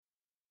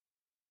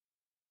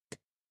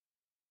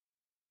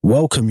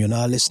Welcome. You're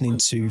now listening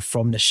to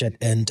From the Shed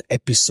End,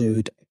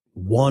 episode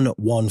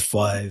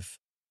 115.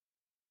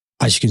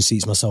 As you can see,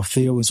 it's myself,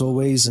 Theo, as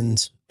always,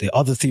 and the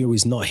other Theo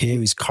is not here.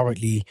 He's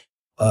currently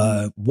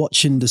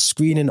watching the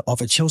screening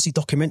of a Chelsea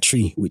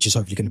documentary, which is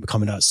hopefully going to be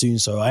coming out soon.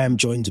 So I am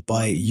joined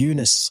by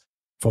Eunice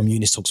from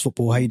Eunice Talks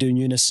Football. How you doing,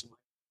 Eunice?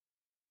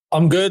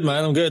 I'm good,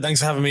 man. I'm good. Thanks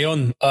for having me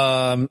on.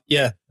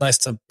 Nice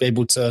to be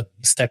able to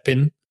step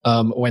in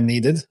when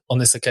needed on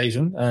this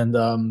occasion.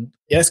 And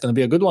it's going to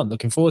be a good one.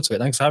 Looking forward to it.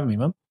 Thanks for having me,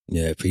 man.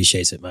 Yeah,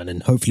 appreciate it, man.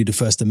 And hopefully the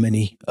first of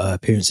many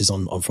appearances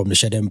on From the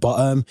Shed End.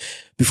 But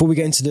before we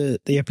get into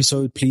the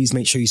episode, please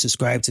make sure you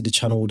subscribe to the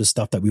channel. All the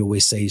stuff that we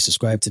always say,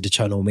 subscribe to the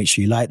channel. Make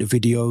sure you like the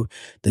video.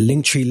 The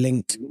Linktree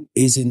link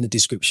is in the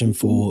description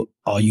for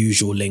our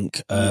usual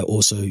link.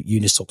 Also,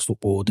 Eunice Talks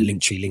Football, the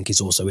Linktree link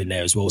is also in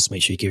there as well. So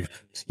make sure you give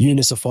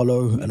Eunice a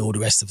follow and all the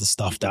rest of the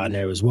stuff down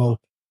there as well.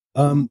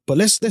 But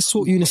let's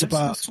talk, Eunice,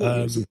 about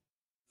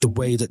the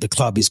way that the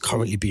club is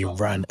currently being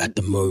ran at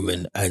the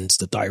moment and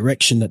the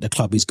direction that the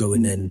club is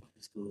going in.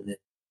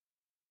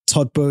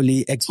 Todd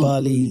Boehly,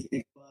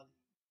 Eghbali,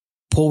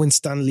 Paul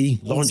Winstanley,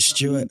 Lawrence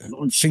Stewart,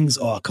 things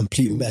are a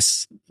complete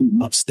mess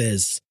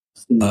upstairs.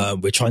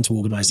 We're trying to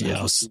organise the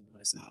house.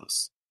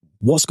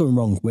 What's going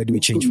wrong? Where do we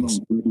change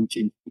things?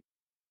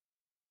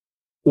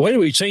 Where do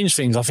we change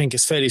things? I think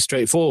it's fairly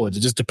straightforward. It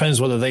just depends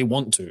whether they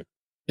want to.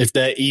 If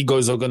their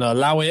egos are going to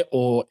allow it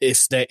or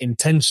if their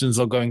intentions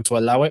are going to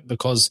allow it,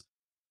 because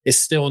it's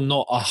still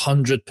not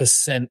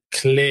 100%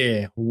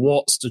 clear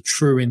what's the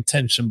true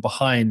intention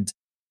behind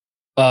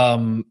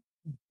buying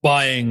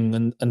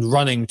and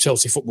running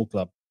Chelsea Football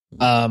Club.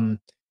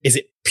 Is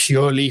it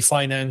purely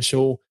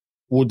financial?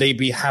 Will they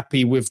be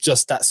happy with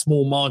just that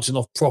small margin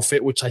of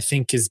profit, which I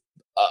think is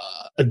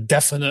a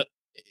definite,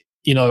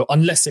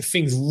 unless if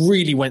things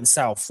really went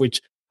south,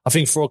 which I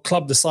think for a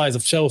club the size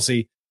of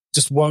Chelsea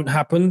just won't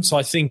happen. So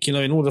I think,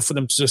 in order for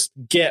them to just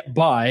get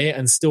by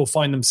and still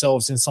find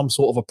themselves in some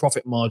sort of a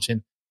profit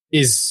margin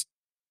is,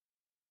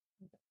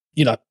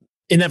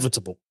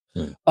 inevitable.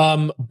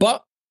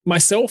 But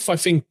myself, I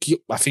think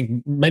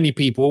many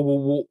people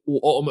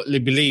will ultimately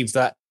believe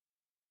that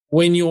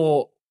when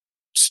you're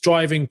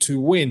striving to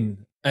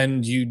win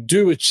and you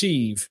do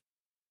achieve,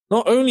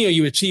 not only are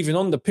you achieving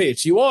on the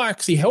pitch, you are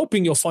actually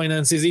helping your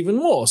finances even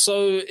more.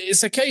 So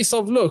it's a case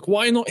of, look,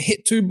 why not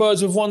hit two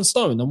birds with one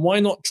stone? And why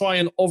not try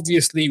and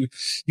obviously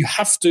you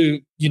have to,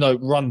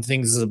 run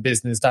things as a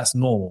business. That's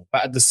normal.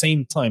 But at the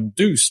same time,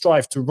 do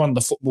strive to run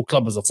the football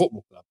club as a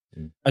football club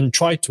and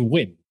try to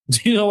win.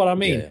 Do you know what I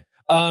mean?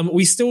 Yeah.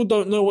 We still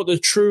don't know what the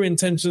true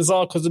intentions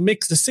are because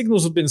the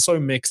signals have been so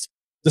mixed.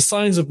 The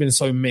signs have been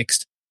so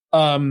mixed.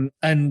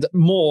 And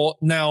more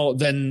now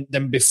than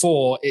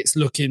before, it's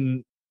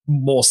looking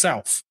more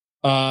south.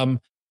 The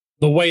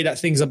way that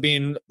things are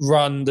being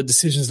run, the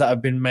decisions that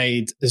have been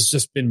made, has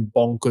just been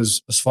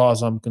bonkers as far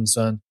as I'm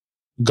concerned.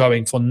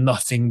 Going for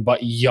nothing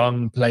but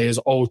young players,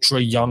 ultra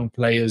young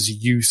players,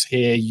 youth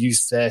here,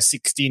 youth there,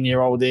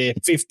 16-year-old here,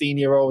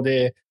 15-year-old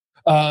here.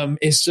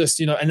 It's just,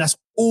 and that's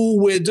all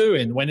we're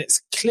doing when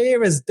it's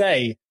clear as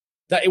day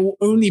that it will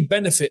only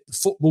benefit the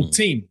football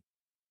team.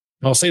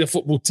 I'll say the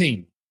football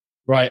team,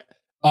 right?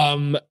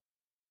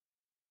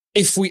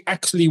 If we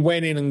actually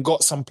went in and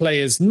got some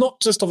players, not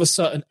just of a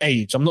certain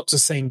age, I'm not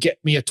just saying get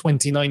me a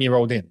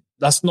 29-year-old in.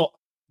 That's not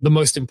the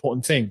most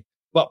important thing.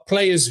 But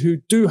players who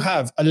do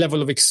have a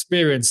level of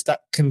experience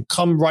that can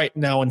come right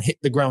now and hit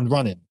the ground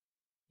running,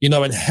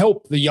 and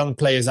help the young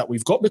players that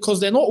we've got, because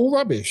they're not all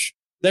rubbish.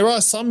 There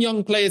are some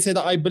young players here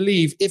that I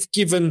believe, if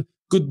given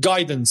good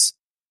guidance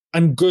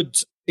and good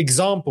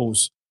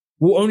examples,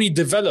 will only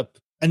develop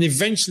and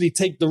eventually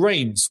take the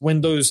reins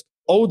when those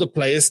older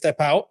players step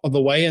out of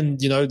the way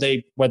and,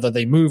 whether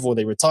they move or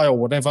they retire or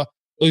whatever,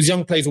 those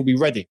young players will be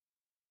ready.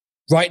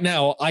 Right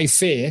now, I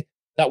fear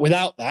that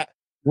without that,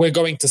 we're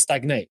going to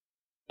stagnate.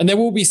 And there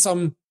will be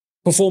some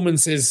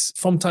performances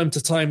from time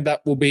to time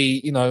that will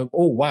be, oh,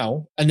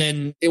 wow. And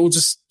then it will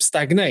just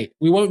stagnate.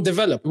 We won't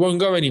develop. We won't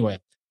go anywhere.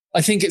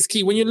 I think it's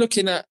key when you're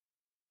looking at,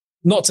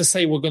 not to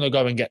say we're going to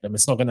go and get them.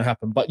 It's not going to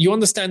happen. But you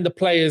understand the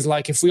players,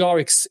 like if we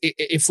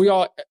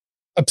are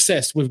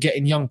obsessed with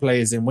getting young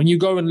players in. When you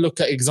go and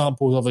look at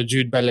examples of a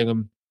Jude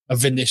Bellingham, a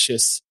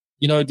Vinicius,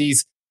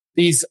 these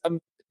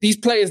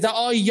players that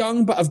are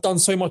young but have done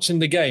so much in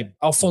the game.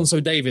 Alphonso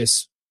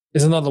Davies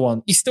is another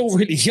one. He's still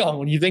really young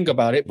when you think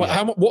about it, but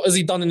what has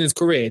he done in his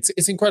career?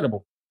 It's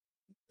incredible.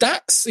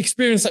 That's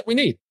experience that we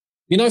need.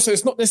 So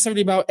it's not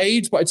necessarily about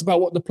age, but it's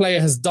about what the player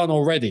has done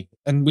already,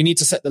 and we need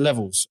to set the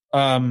levels.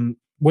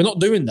 We're not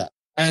doing that,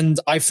 and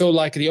I feel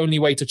like the only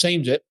way to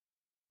change it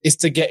is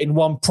to get in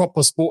one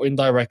proper sporting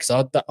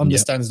director that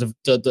understands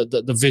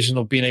the vision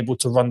of being able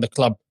to run the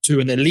club to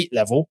an elite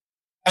level.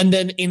 And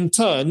then in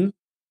turn,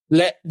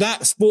 let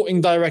that sporting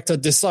director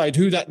decide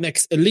who that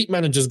next elite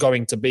manager is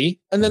going to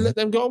be, and then let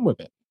them go on with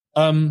it.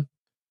 It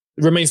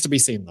remains to be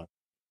seen, though.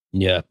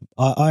 Yeah,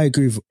 I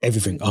agree with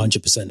everything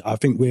 100%. I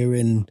think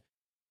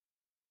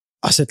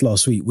I said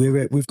last week,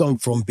 we've gone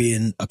from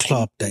being a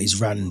club that is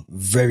ran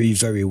very,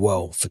 very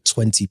well for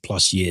 20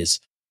 plus years.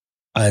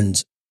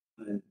 And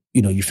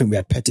you think we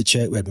had Petr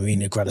Cech, we had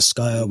Marina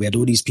Granovskaya, we had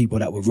all these people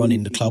that were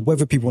running the club,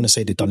 whether people want to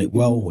say they've done it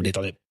well or they've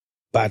done it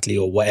badly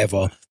or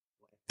whatever,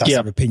 that's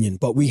their opinion.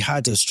 But we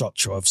had a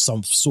structure of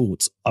some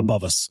sort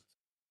above us.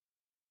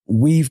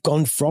 We've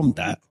gone from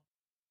that,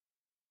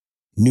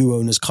 new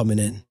owners coming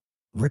in,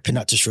 ripping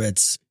that to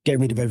shreds,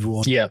 getting rid of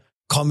everyone,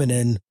 coming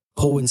in,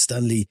 Paul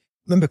Winstanley.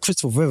 Remember,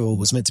 Christopher Vivell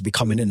was meant to be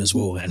coming in as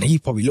well, and he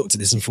probably looked at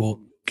this and thought,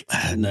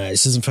 no,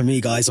 this isn't for me,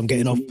 guys. I'm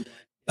getting off.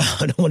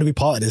 I don't want to be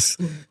part of this.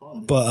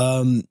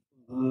 But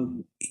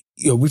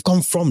we've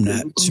gone from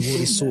that to all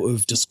this sort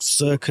of just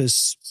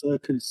circus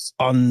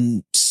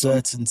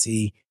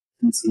uncertainty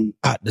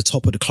at the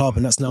top of the club,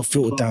 and that's now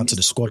filtered down to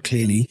the squad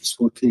clearly.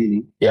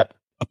 Yep.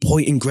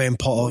 Appointing Graham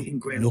Potter,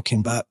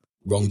 looking back,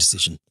 wrong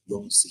decision.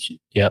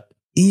 Yep.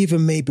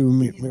 Even maybe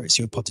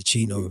Mauricio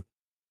Pochettino,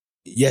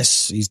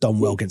 yes, he's done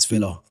well against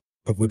Villa,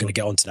 but we're going to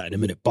get onto that in a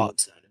minute.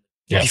 But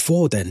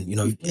before then,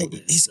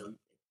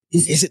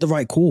 is it the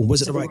right call?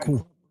 Was it the right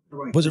call?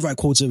 Was it the right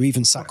call to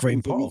even sack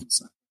Graham Potter?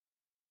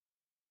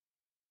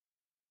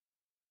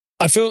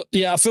 I feel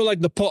like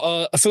the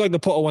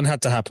Potter one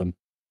had to happen.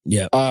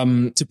 Yeah.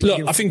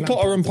 Look, I think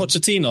Potter and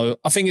Pochettino,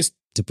 I think it's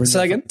to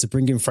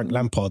bring in Frank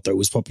Lampard though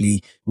was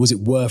it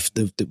worth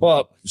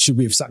the should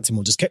we have sacked him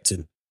or just kept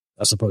him?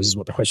 I suppose is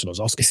what the question I was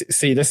asking.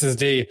 See, this is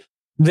the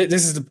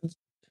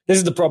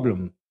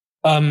problem.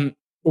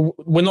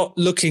 We're not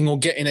looking or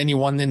getting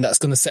anyone in that's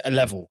going to set a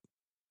level.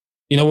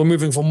 We're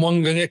moving from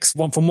one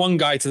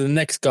guy to the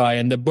next guy,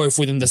 and they're both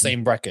within the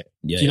same bracket.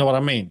 Yeah, do you know what I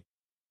mean?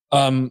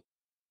 Potter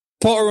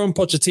and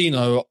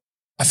Pochettino,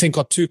 I think,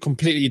 are two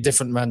completely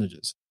different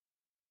managers,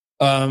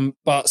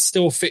 but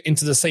still fit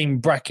into the same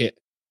bracket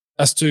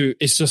as to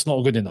it's just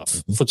not good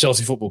enough for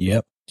Chelsea Football Club.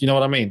 Yep. Do you know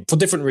what I mean? For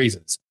different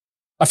reasons.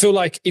 I feel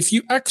like if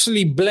you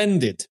actually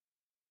blended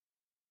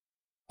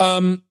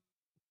Potter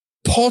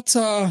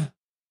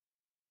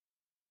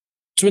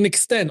to an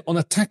extent on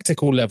a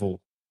tactical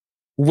level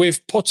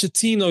with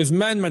Pochettino's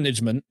man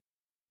management,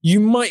 you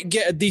might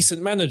get a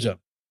decent manager.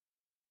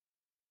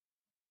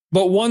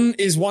 But one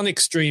is one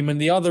extreme and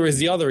the other is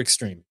the other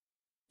extreme.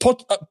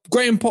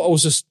 Graham Potter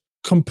was just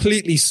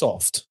completely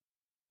soft.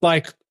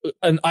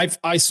 And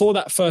I saw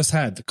that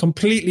firsthand.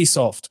 Completely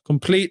soft.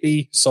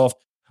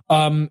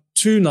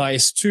 Too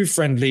nice, too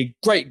friendly.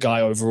 Great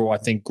guy overall, I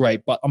think.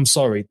 Great. But I'm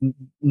sorry,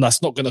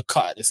 that's not going to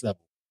cut at this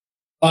level.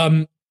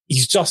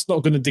 He's just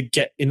not going to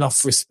get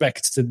enough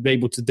respect to be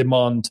able to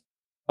demand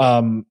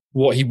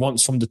what he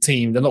wants from the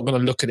team. They're not going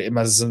to look at him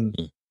as an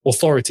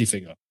authority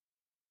figure.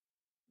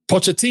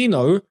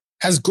 Pochettino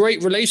has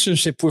great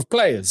relationship with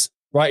players,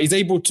 right? He's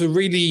able to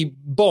really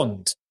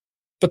bond,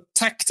 but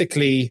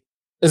tactically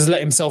has let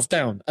himself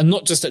down. And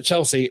not just at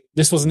Chelsea.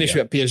 This was an issue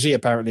at PSG,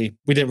 apparently.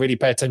 We didn't really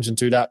pay attention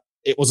to that.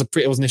 It was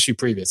an issue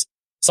previous.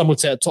 Some would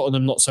say at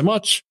Tottenham, not so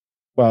much.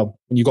 Well,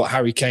 when you got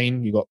Harry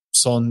Kane, you got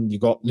Son, you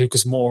got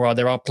Lucas Moura,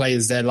 there are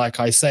players there, like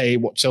I say,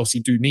 what Chelsea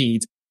do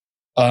need.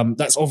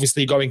 That's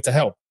obviously going to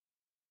help.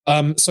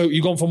 So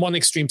you've gone from one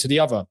extreme to the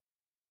other.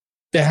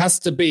 There has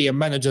to be a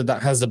manager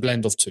that has a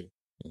blend of two.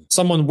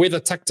 Someone with a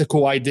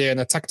tactical idea and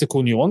a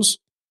tactical nuance,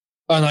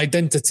 an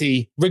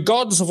identity,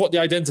 regardless of what the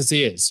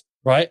identity is,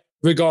 right?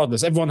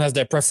 Regardless, everyone has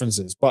their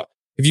preferences. But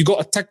if you've got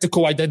a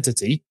tactical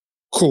identity,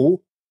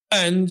 cool.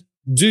 And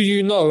do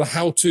you know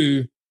how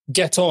to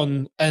get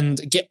on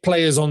and get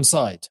players on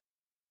side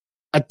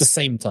at the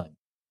same time?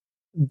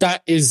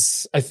 That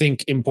is, I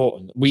think,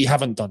 important. We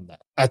haven't done that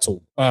at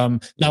all.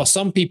 Now,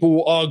 some people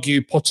will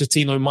argue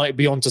Pochettino might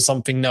be onto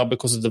something now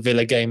because of the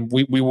Villa game.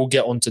 We will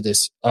get onto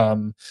this.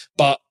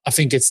 But I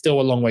think it's still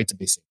a long way to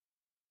be seen.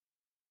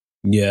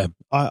 Yeah,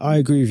 I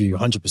agree with you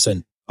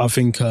 100%. I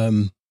think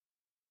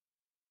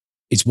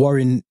it's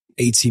worrying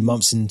 18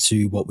 months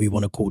into what we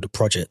want to call the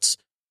project.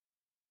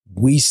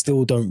 We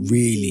still don't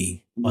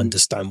really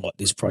understand what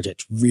this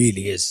project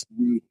really is.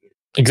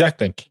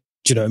 Exactly. Do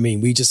you know what I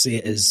mean? We just see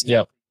it as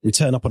we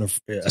turn up on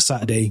a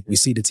Saturday, we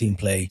see the team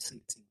play,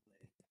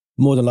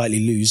 more than likely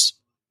lose,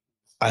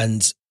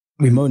 and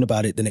we moan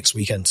about it the next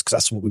weekend because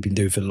that's what we've been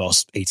doing for the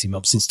last 18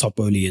 months since Todd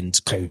Bowley and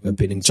Cole have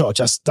been in charge.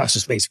 That's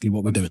just basically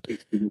what we're doing.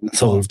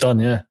 That's all we've done,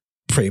 yeah.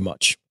 Pretty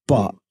much.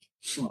 But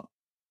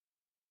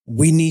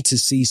we need to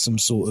see some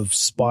sort of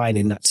spine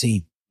in that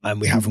team, and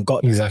we haven't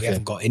got that. Exactly. We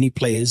haven't got any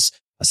players.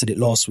 I said it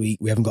last week.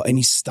 We haven't got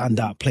any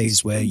standout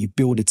players where you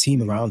build a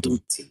team around them.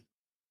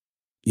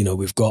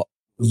 We've got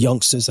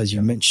youngsters, as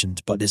you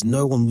mentioned, but there's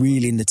no one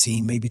really in the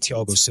team. Maybe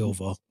Thiago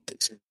Silva.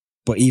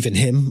 But even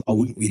him, I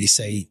wouldn't really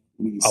say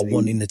I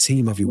want in the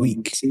team every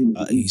week.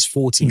 He's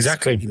 40.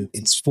 Exactly.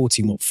 It's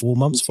 14, what, 4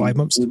 months, 5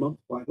 months?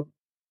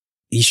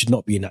 He should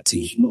not be in that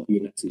team.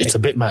 It's a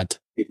bit mad.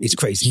 It's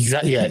crazy.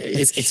 Exactly. Yeah.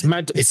 It's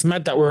mad. It's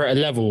mad that we're at a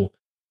level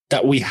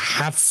that we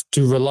have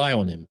to rely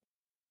on him.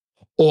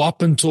 Or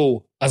up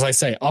until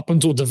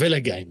the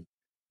Villa game.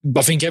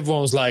 I think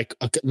everyone was like,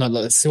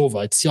 no, Silva,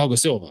 it's Thiago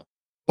Silva.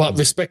 But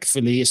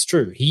respectfully, it's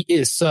true. He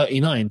is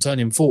 39,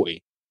 turning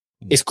 40.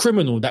 It's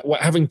criminal that we're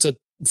having to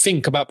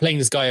think about playing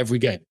this guy every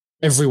game,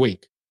 every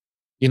week.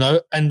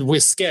 And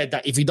we're scared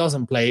that if he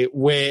doesn't play,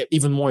 we're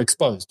even more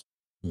exposed.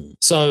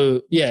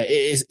 So yeah,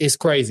 it's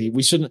crazy.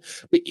 We shouldn't.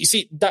 But you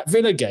see, that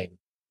Villa game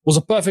was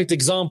a perfect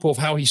example of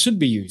how he should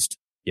be used.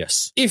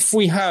 Yes. If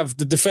we have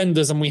the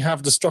defenders and we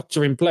have the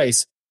structure in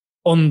place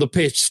on the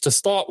pitch to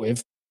start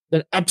with,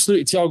 then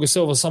absolutely Thiago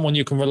Silva is someone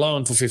you can rely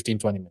on for 15,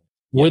 20 minutes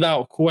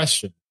without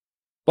question.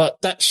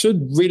 But that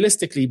should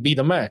realistically be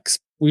the max.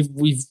 We've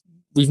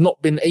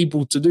not been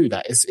able to do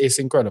that. It's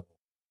incredible.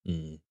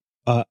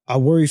 I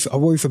worry for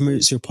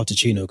Mauricio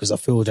Pochettino because I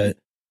feel that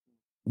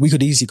we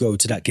could easily go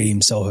to that game,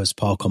 Selhurst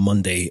Park, on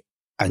Monday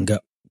and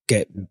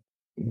get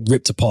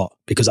ripped apart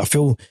because I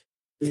feel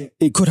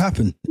it could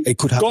happen. It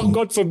could happen.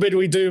 God forbid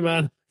we do,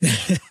 man.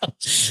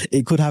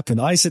 It could happen.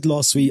 I said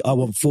last week I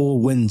want 4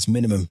 wins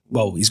minimum.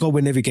 Well, he's got to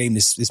win every game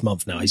this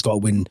month now. He's got to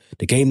win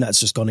the game that's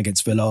just gone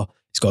against Villa.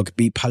 He's got to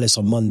beat Palace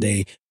on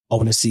Monday. I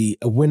want to see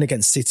a win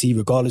against City,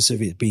 regardless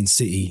of it being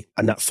City.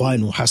 And that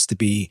final has to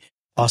be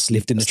us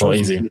lifting the trophy.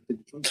 It's not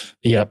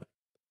easy.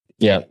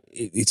 Yeah.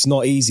 It's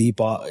not easy,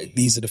 but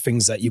these are the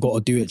things that you got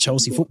to do at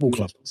Chelsea Football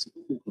Club.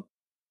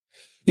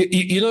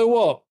 You know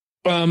what?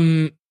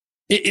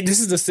 This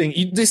is the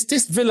thing. This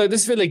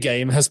Villa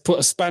game has put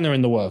a spanner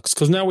in the works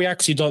because now we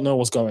actually don't know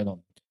what's going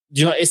on.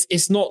 You know,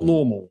 it's not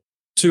normal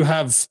to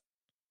have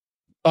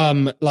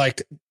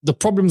like the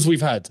problems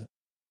we've had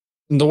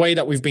and the way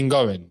that we've been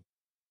going.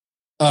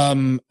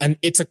 And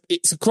it's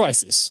a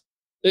crisis.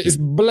 It's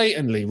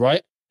blatantly,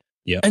 right?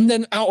 Yeah. And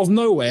then out of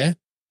nowhere,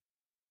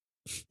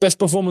 best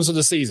performance of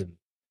the season.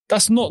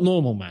 That's not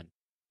normal, man.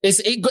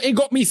 It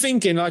got me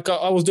thinking, like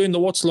I was doing the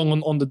watch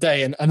along on the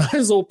day and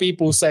I saw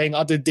people saying,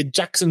 did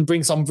Jackson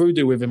bring some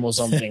voodoo with him or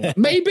something?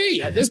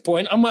 Maybe at this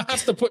point, I'm going to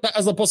have to put that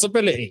as a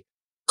possibility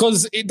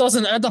because it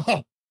doesn't add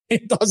up.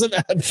 It doesn't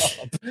add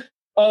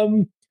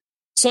up.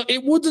 So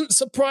it wouldn't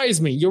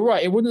surprise me. You're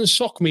right. It wouldn't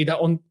shock me that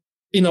on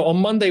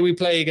Monday we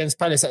play against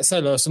Palace at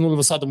Selhurst and all of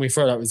a sudden we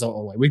throw that result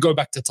away. We go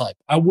back to type.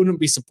 I wouldn't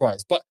be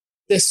surprised. But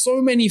there's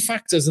so many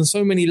factors and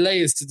so many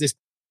layers to this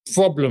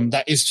problem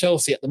that is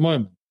Chelsea at the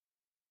moment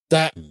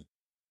that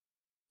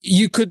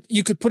you could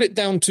put it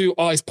down to,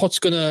 is Poch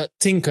going to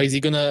tinker? Is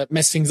he going to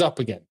mess things up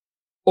again?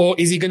 Or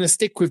is he going to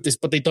stick with this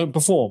but they don't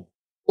perform?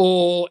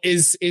 Or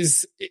is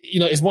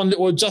one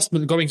little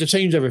adjustment going to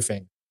change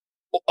everything?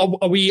 Are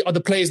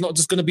the players not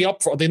just going to be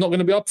up for it? Are they not going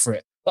to be up for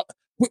it?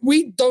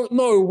 We don't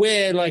know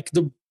where like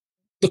the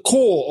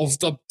core of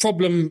the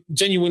problem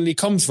genuinely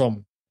comes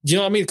from. Do you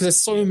know what I mean? Because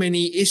there's so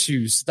many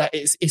issues that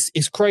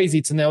it's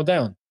crazy to nail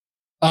down.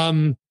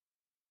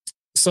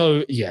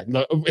 So yeah,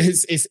 no,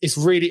 it's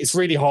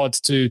really hard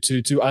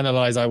to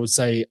analyze. I would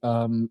say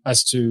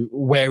as to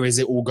where is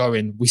it all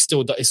going.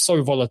 It's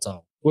so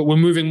volatile. We're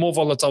moving more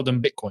volatile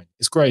than Bitcoin.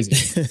 It's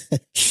crazy.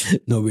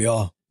 No, we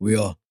are.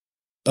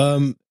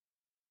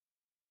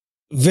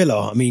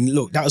 Villa. I mean,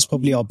 look, that was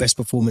probably our best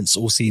performance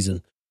all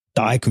season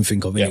that I can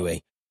think of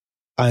anyway.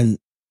 And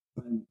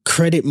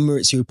credit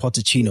Mauricio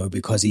Pochettino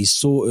because he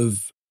sort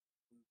of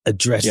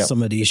addressed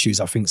some of the issues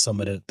I think some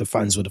of the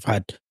fans would have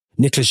had.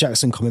 Nicholas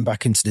Jackson coming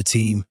back into the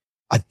team.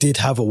 I did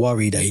have a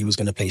worry that he was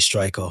going to play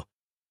striker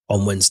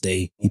on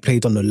Wednesday. He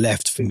played on the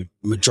left for the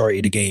majority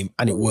of the game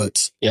and it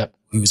worked. Yeah.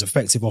 He was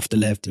effective off the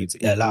left. He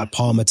allowed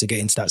Palmer to get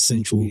into that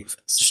central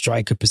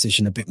striker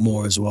position a bit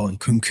more as well and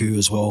Kunku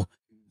as well.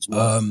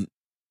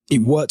 It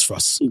worked for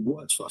us.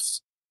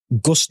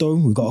 Gusto,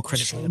 we got a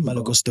credit for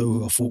Malo Gusto,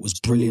 who I thought was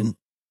brilliant.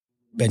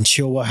 Ben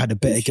Chilwell had a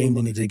better game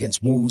than he did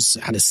against Wolves.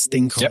 Had a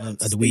stinker at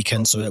the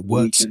weekend, so that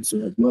worked.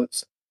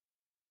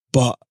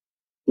 But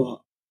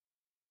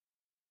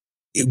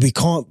we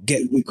can't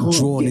get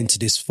drawn into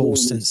this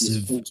false sense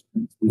of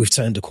we've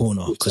turned the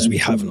corner because we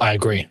haven't. I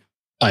agree.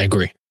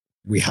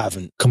 We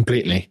haven't.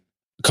 Completely.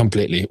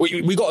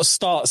 We got to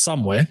start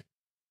somewhere,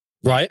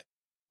 right?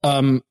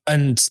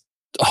 And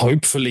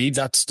hopefully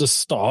that's the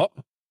start.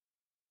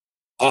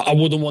 I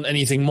wouldn't want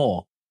anything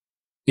more,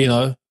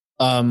 because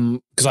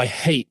I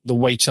hate the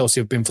way Chelsea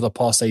have been for the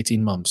past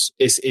 18 months.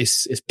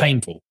 It's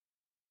painful.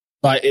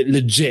 Like it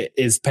legit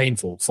is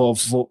painful. For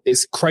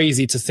it's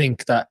crazy to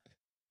think that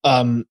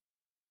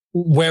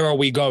where are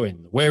we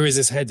going? Where is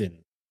this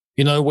heading?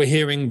 We're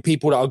hearing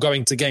people that are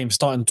going to games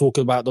starting to talk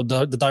about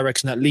the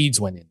direction that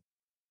Leeds went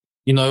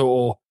in,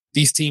 or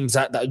these teams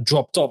that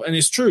dropped off. And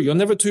it's true. You're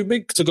never too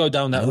big to go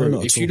down that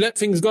route. If you let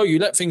things go, you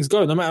let things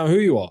go, no matter who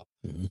you are.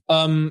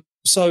 Mm-hmm.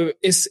 So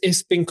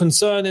it's been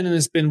concerning and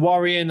it's been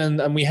worrying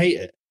and we hate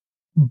it.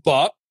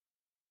 But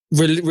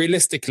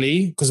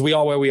realistically, because we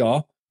are where we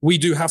are, we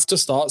do have to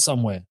start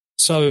somewhere.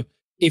 So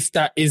if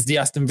that is the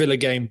Aston Villa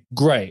game,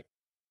 great.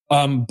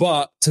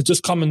 But to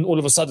just come and all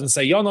of a sudden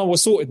say, no, we're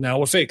sorted now,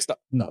 we're fixed.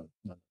 No.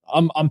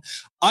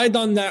 I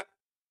done that.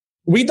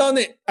 We done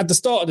it at the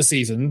start of the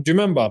season. Do you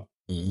remember?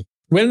 Mm-hmm.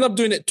 We ended up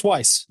doing it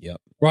twice. Yeah.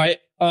 Right.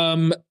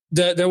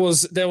 There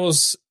was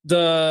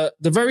the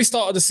very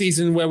start of the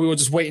season where we were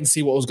just waiting to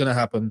see what was going to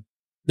happen.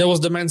 There was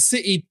the Man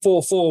City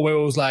 4-4 where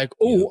it was like,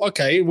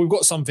 okay, we've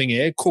got something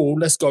here. Cool,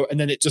 let's go. And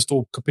then it just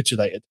all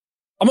capitulated.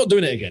 I'm not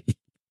doing it again.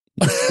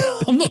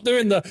 I'm not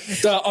doing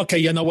the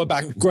okay, we're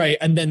back. Great.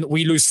 And then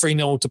we lose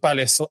 3-0 to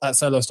Palace at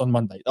Selhurst on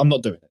Monday. I'm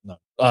not doing it. No.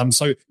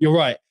 So you're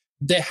right.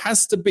 There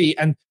has to be,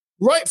 and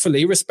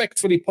rightfully,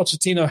 respectfully,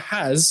 Pochettino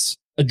has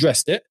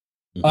addressed it.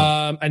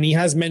 And he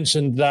has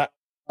mentioned that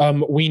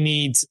we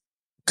need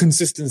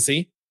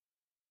consistency.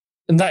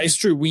 And that is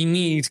true. We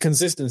need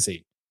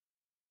consistency.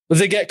 But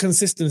to get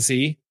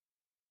consistency,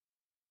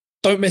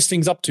 don't mess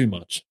things up too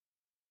much.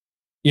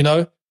 You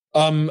know,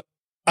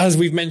 as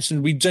we've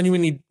mentioned, we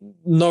genuinely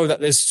know that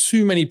there's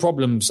too many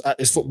problems at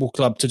this football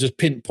club to just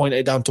pinpoint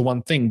it down to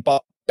one thing.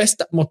 But best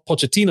that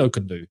Pochettino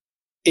can do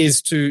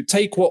is to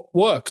take what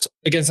worked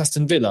against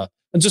Aston Villa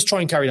and just try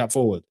and carry that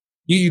forward.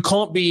 You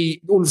can't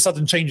be all of a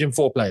sudden changing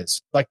 4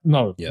 players. Like,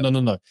 no.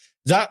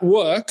 That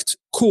worked.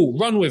 Cool.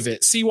 Run with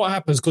it. See what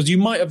happens. Because you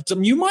might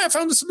have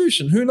found a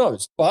solution. Who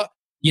knows? But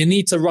you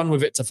need to run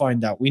with it to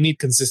find out. We need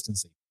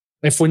consistency.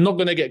 If we're not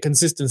going to get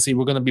consistency,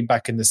 we're going to be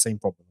back in the same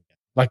problem again.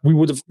 Like, we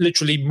would have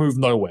literally moved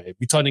nowhere. We'd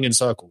be turning in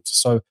circles.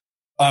 So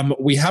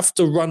we have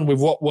to run with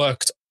what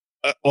worked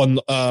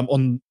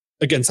on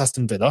against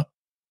Aston Villa.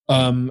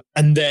 And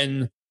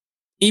then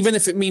even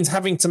if it means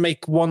having to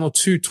make 1 or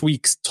 2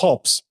 tweaks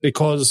tops,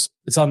 because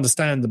it's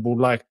understandable,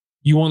 like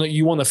you want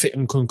to fit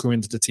Nkunku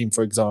into the team,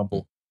 for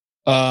example,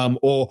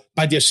 or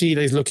Badiashile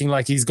is looking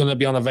like he's going to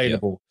be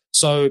unavailable. Yeah.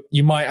 So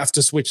you might have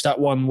to switch that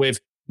one with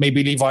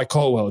maybe Levi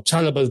Colwell.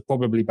 Chalobah's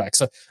probably back.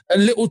 So a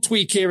little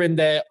tweak here and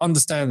there,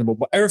 understandable,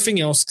 but everything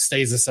else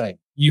stays the same.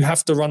 You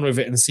have to run with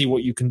it and see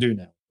what you can do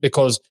now,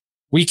 because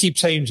we keep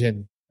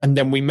changing and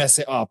then we mess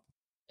it up.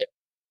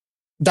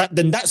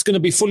 Then that's going to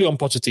be fully on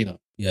Pochettino.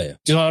 Yeah.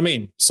 Do you know what I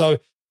mean? So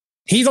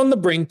he's on the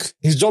brink.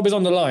 His job is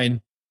on the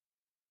line.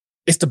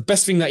 It's the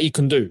best thing that he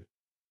can do.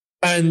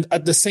 And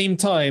at the same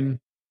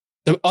time,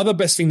 the other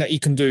best thing that he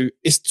can do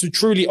is to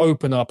truly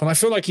open up. And I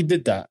feel like he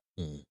did that.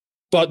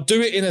 But do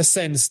it in a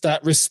sense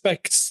that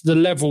respects the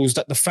levels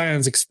that the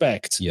fans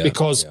expect. Yeah,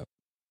 because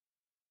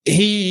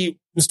he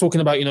was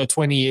talking about,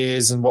 20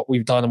 years and what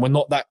we've done, and we're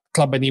not that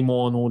club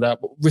anymore and all that.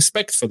 But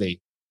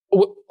respectfully,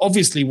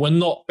 obviously, we're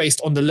not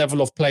based on the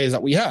level of players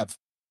that we have.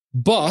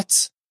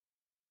 But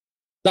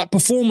that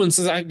performance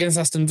against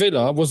Aston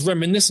Villa was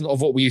reminiscent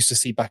of what we used to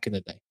see back in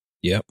the day.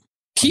 Yep.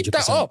 Keep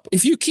that up.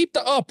 If you keep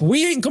that up,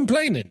 we ain't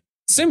complaining.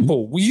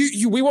 Simple.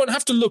 We won't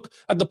have to look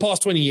at the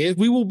past 20 years.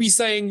 We will be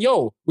saying,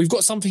 yo, we've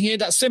got something here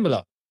that's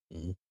similar.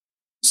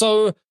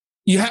 So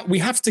we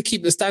have to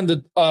keep the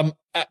standard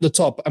at the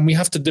top, and we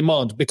have to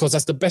demand, because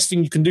that's the best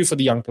thing you can do for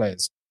the young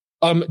players.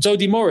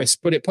 Jody Morris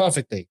put it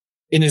perfectly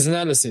in his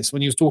analysis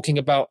when he was talking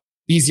about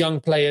these young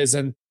players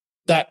and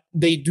that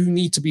they do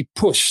need to be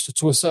pushed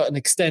to a certain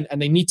extent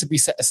and they need to be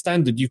set a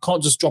standard. You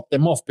can't just drop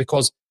them off,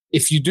 because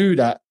if you do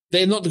that,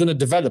 they're not going to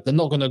develop. They're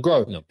not going to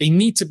grow. No. They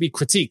need to be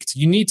critiqued.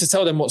 You need to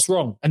tell them what's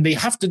wrong, and they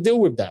have to deal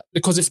with that,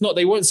 because if not,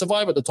 they won't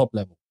survive at the top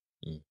level.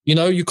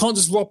 You can't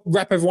just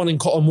wrap everyone in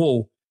cotton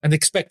wool and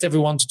expect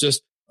everyone to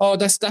just,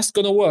 that's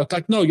going to work.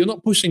 Like, no, you're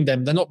not pushing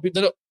them.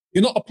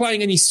 You're not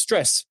applying any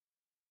stress.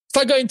 It's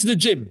like going to the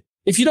gym.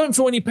 If you don't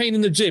feel any pain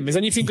in the gym, is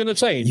anything going to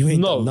change?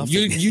 No,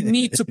 you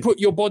need to put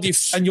your body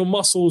and your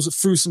muscles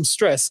through some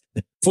stress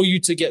for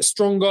you to get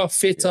stronger,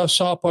 fitter,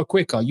 sharper,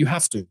 quicker. You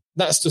have to.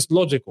 That's just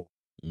logical.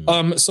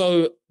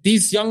 So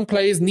these young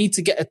players need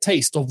to get a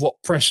taste of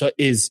what pressure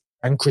is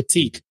and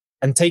critique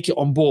and take it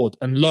on board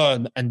and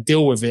learn and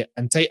deal with it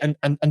and take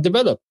and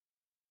develop.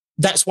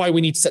 That's why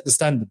we need to set the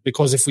standard,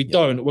 because if we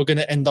don't, we're going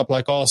to end up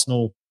like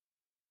Arsenal.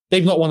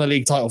 They've not won a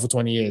league title for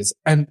 20 years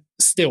and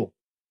still,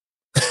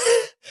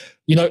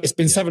 it's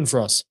been 7 for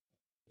us.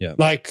 Yeah.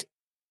 Like,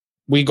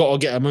 we got to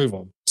get a move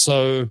on.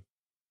 So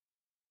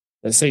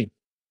let's see.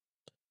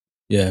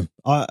 Yeah,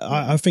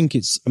 I think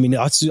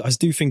I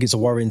do think it's a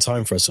worrying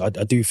time for us. I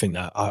do think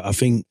that. I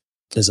think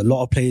there's a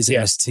lot of players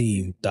in this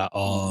team that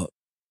are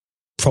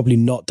probably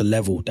not the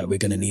level that we're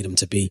going to need them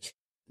to be.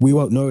 We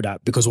won't know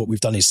that because what we've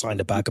done is signed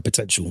a bag of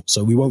potential.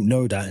 So we won't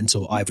know that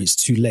until either it's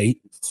too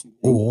late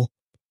or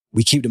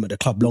we keep them at the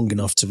club long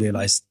enough to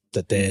realise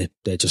that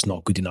they're just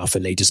not good enough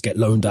and they just get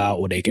loaned out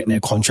or they get their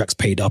contracts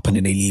paid up and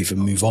then they leave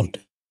and move on.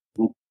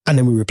 And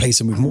then we replace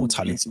them with more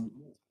talent.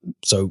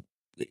 So,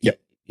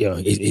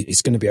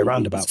 it's going to be a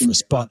roundabout for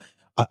us. But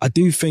I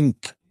do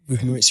think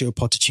with Mauricio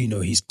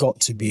Pochettino, he's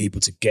got to be able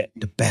to get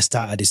the best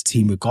out of this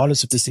team,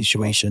 regardless of the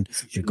situation,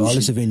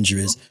 regardless of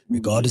injuries,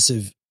 regardless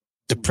of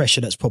the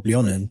pressure that's probably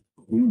on him.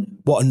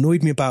 What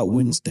annoyed me about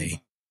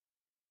Wednesday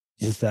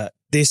is that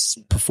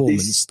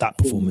that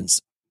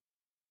performance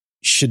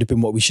should have been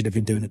what we should have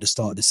been doing at the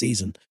start of the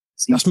season.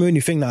 That's the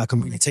only thing that I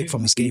can really take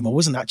from this game. I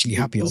wasn't actually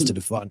happy after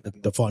the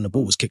final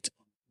ball was kicked.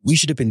 We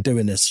should have been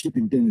doing this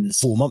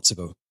 4 months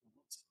ago.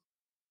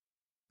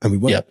 And we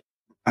weren't. Yep.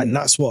 And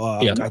that's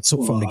what I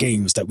took from the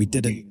games, that we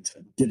didn't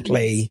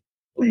play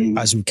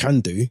as we can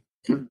do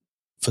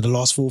for the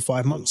last 4 or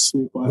 5 months.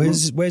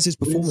 Where's his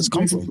performance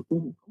come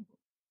from?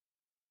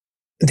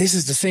 This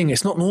is the thing.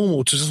 It's not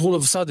normal to just all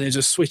of a sudden it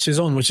just switches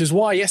on, which is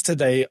why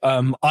yesterday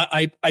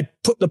I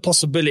put the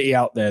possibility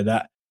out there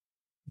that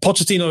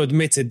Pochettino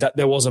admitted that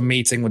there was a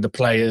meeting with the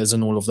players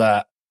and all of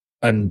that.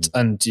 And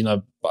I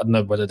don't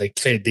know whether they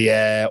cleared the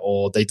air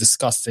or they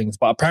discussed things,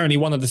 but apparently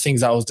one of the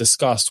things that was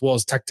discussed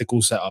was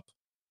tactical setup,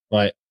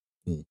 right?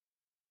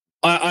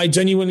 I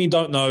genuinely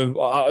don't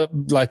know.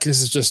 Like,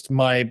 this is just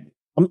I'm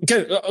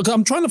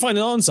trying to find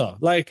an answer.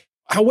 Like,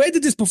 where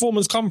did this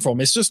performance come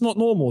from? It's just not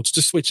normal to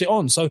just switch it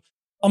on. So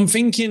I'm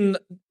thinking,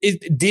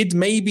 did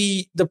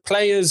maybe the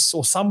players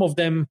or some of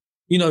them,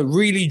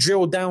 really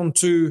drill down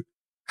to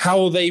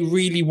how they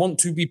really want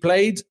to be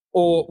played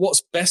or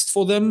what's best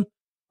for them?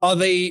 Are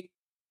they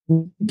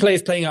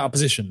players playing out of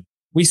position?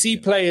 We see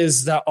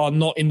players that are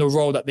not in the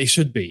role that they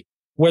should be,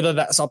 whether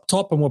that's up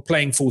top and we're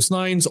playing false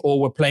nines, or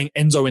we're playing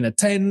Enzo in a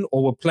 10,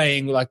 or we're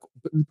playing like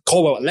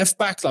Colwell at left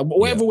back, like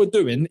whatever we're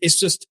doing,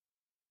 it's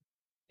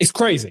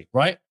crazy,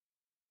 right?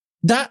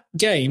 That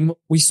game,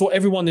 we saw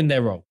everyone in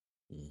their role.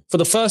 For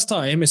the first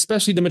time,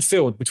 especially the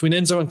midfield between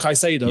Enzo and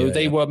Caicedo,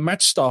 they were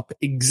matched up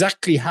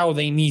exactly how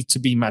they need to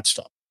be matched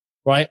up,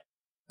 right?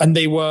 And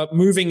they were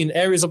moving in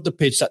areas of the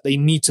pitch that they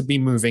need to be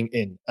moving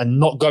in and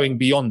not going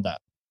beyond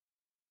that.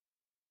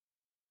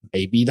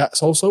 Maybe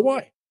that's also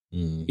why.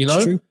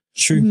 True.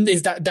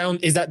 Is that down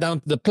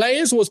to the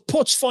players, or has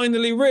Poch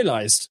finally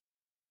realised?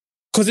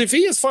 Because if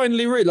he has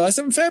finally realised,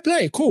 then fair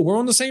play. Cool, we're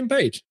on the same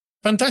page.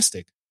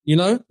 Fantastic.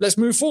 Let's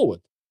move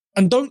forward.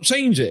 And don't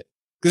change it.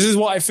 Because this is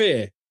what I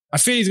fear. I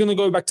fear he's going to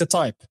go back to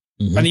type.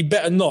 Mm-hmm. And he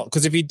better not,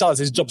 because if he does,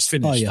 his job's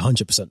finished. Oh, yeah,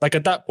 100%. Like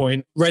at that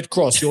point, red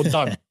cross, you're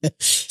done.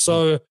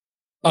 So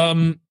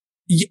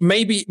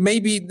maybe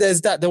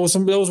there's that. There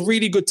was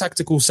really good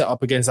tactical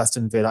setup against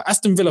Aston Villa.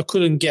 Aston Villa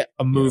couldn't get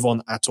a move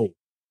on at all.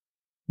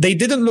 They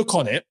didn't look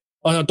on it.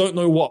 And I don't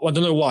know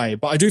why,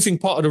 but I do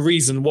think part of the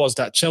reason was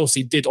that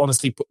Chelsea did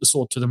honestly put the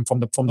sword to them from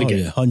the game.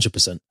 Yeah,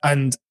 100%.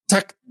 And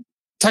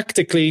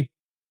tactically,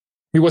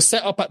 we were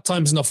set up at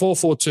times in a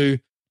 4-4-2.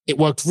 It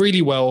worked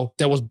really well.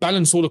 There was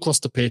balance all across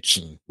the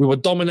pitch. We were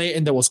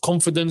dominating. There was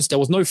confidence. There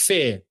was no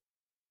fear.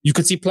 You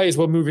could see players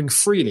were moving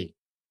freely.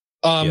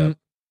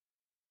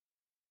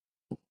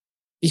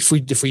 If we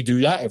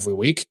do that every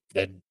week,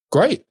 then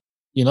great.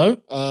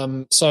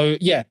 So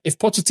yeah, if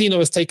Pochettino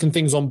has taken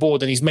things on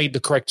board and he's made the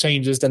correct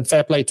changes, then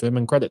fair play to him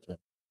and credit to him.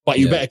 But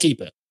you better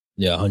keep it.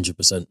 Yeah,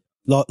 100%.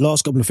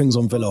 Last couple of things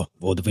on Villa,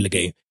 or the Villa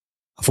game.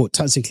 I thought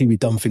tactically we'd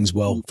done things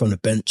well from the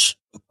bench.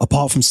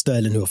 Apart from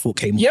Sterling, who I thought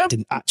came up,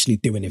 didn't actually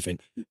do anything.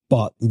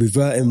 But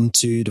reverting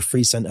to the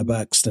three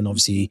centre-backs, then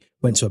obviously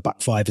went to a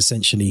back five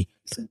essentially,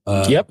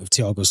 with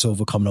Thiago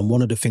Silva coming on.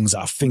 One of the things that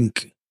I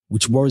think,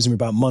 which worries me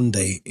about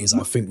Monday, is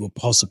I think we'll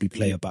possibly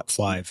play a back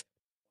five.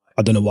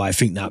 I don't know why I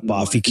think that,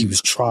 but I think he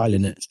was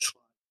trialing it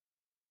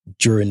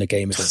during the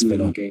game against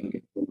Villa.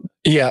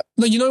 Yeah.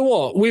 No, you know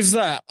what? With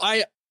that,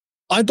 I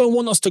don't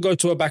want us to go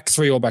to a back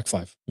three or back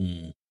five.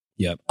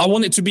 Yeah. I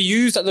want it to be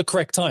used at the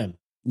correct time.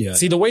 Yeah.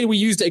 See, the way we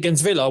used it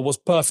against Villa was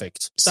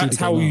perfect. That's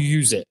how you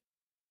use it,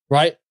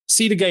 right?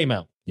 See the game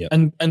out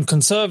and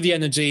conserve the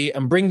energy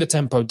and bring the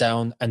tempo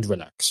down and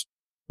relax,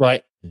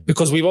 right?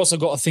 Because we've also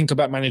got to think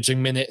about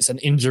managing minutes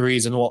and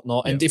injuries and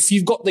whatnot. And if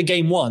you've got the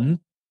game won,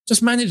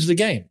 just manage the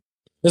game.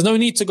 There's no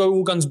need to go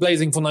all guns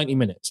blazing for 90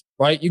 minutes,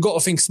 right? You've got to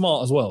think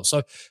smart as well.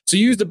 So to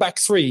use the back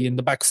three and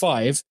the back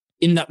five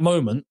in that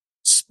moment,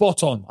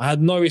 spot on. I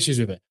had no issues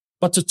with it.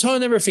 But to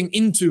turn everything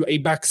into a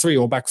back three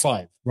or back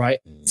five, right,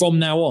 from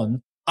now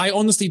on, I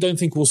honestly don't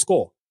think we'll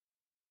score.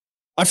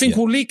 I think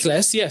we'll leak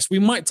less. Yes, we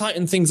might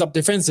tighten things up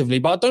defensively,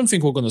 but I don't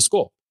think we're going to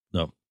score.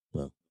 No.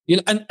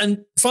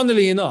 And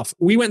funnily enough,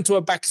 we went to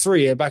a back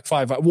three, a back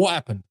five. What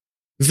happened?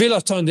 Villa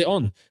turned it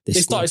on. They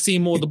started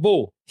seeing more of the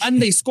ball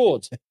and they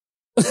scored.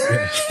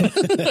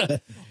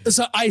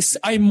 So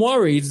I'm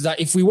worried that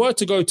if we were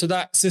to go to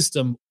that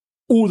system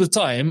all the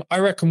time, I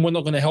reckon we're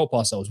not going to help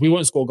ourselves. We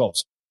won't score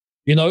goals.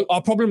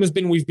 Our problem has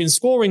been we've been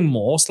scoring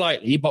more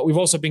slightly, but we've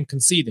also been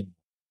conceding.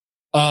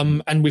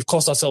 And we've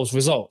cost ourselves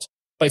results.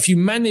 But if you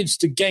manage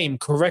the game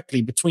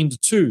correctly between the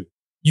two,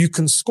 you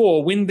can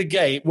score, win the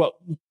game,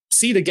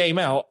 see the game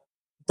out,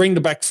 bring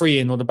the back three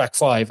in or the back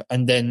five,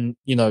 and then,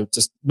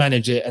 just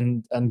manage it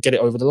and get it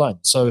over the line.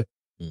 So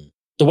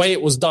the way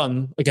it was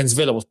done against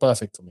Villa was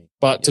perfect for me.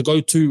 But to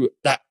go to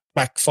that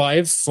back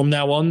five from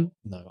now on,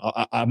 no,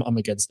 I'm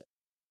against it.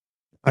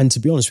 And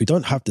to be honest, we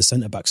don't have the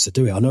centre-backs to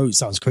do it. I know it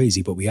sounds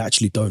crazy, but we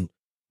actually don't.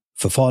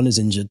 Fofana's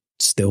injured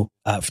still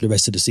for the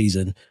rest of the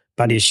season.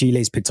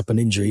 Badiashile's picked up an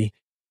injury.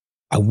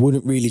 I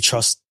wouldn't really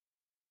trust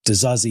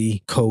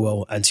Dizazi,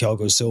 Colwell and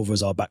Thiago Silva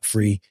as our back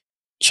three.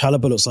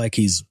 Chalobah looks like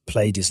he's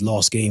played his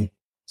last game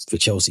for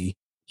Chelsea.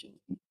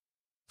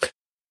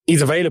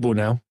 He's available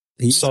now.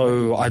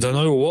 So I don't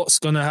know what's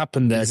going to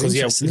happen there.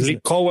 Because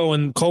Colwell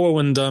and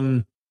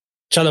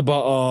Chalobah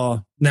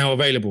are now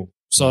available.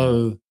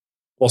 So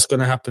what's going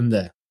to happen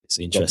there? It's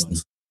interesting.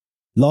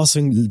 Last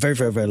thing, very,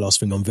 very, very last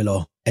thing on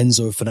Villa.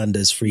 Enzo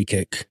Fernandez free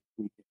kick.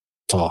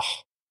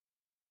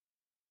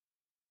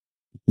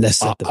 Less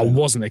said I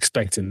wasn't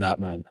expecting that,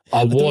 man.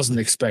 I wasn't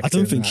expecting I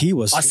don't think he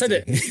was. I said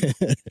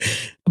it.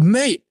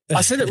 Mate,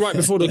 I said it right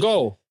before the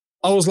goal.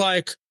 I was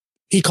like,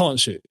 he can't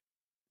shoot.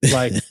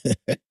 Like,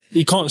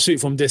 he can't shoot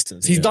from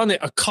distance. He's done it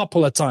a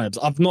couple of times.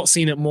 I've not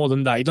seen it more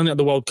than that. He done it at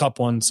the World Cup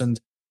once, and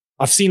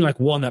I've seen like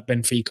one at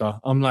Benfica.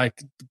 I'm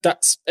like,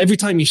 that's every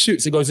time he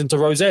shoots, it goes into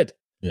Rose Ed.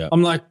 Yeah.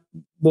 I'm like,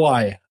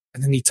 why?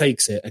 And then he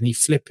takes it and he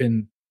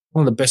flipping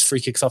one of the best free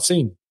kicks I've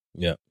seen.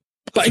 Yeah.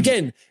 But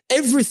again,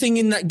 everything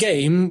in that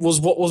game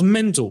was what was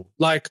mental.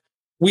 Like,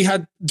 we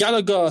had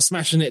Gallagher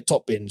smashing it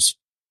top bins.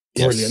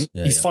 Brilliant.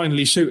 Yes. He's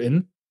finally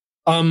shooting.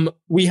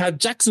 We had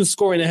Jackson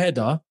scoring a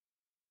header.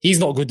 He's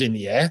not good in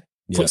the air.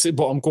 Puts it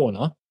bottom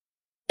corner.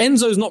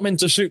 Enzo's not meant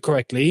to shoot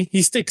correctly.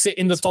 He sticks it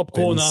in the top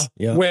corner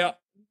where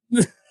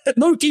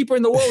no keeper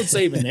in the world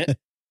saving it.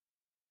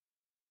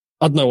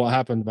 I don't know what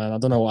happened, man. I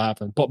don't know what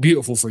happened. But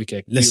beautiful free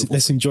kick.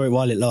 Let's enjoy it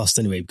while it lasts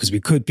anyway, because we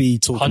could be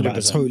talking 100%. About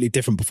a totally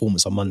different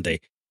performance on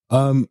Monday.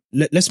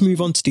 Let's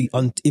move on to the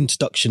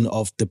introduction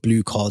of the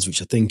blue cards,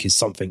 which I think is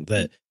something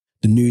that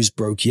the news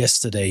broke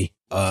yesterday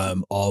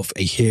of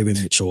a hearing,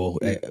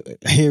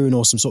 a hearing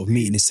or some sort of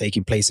meeting is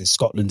taking place in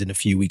Scotland in a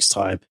few weeks'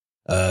 time,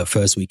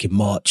 first week in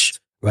March,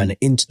 around the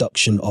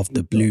introduction of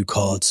the blue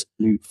cards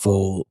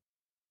for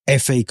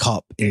FA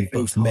Cup in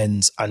both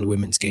men's and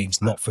women's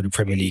games, not for the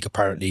Premier League,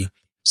 apparently.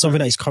 Something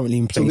that is currently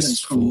in place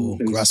for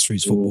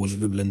grassroots football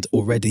in England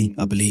already,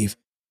 I believe.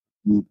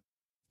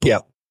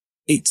 Yeah.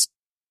 It's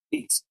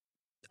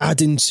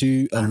adding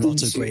to a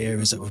lot of grey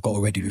areas that we've got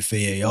already with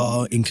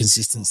VAR,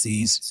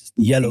 inconsistencies,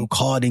 yellow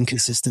card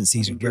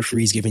inconsistencies, with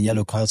referees giving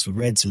yellow cards for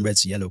reds and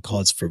reds yellow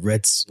cards for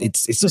reds.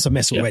 It's just a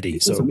mess already.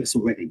 So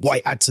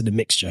why add to the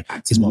mixture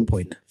is my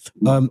point.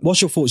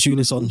 What's your thoughts,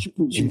 Eunice, on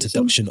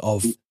introduction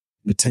of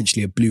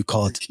potentially a blue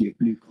card?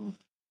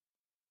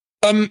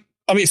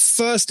 I mean,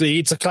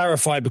 firstly, to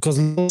clarify, because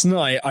last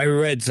night I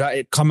read that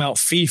it come out,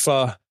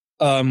 FIFA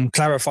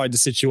clarified the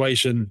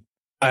situation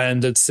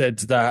and had said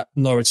that,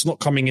 no, it's not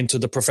coming into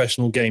the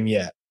professional game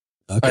yet.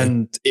 Okay.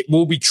 And it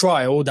will be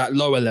trialed at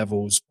lower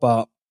levels,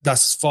 but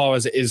that's as far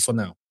as it is for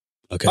now.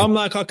 Okay. I'm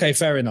like, okay,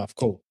 fair enough,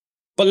 cool.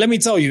 But let me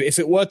tell you, if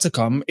it were to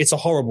come, it's a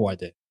horrible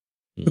idea.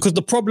 Because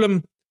the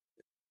problem,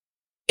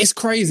 it's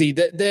crazy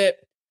that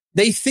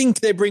they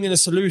think they're bringing a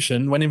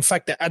solution when in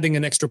fact they're adding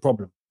an extra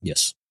problem.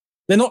 Yes.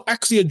 They're not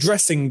actually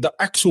addressing the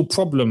actual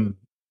problem.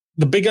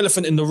 The big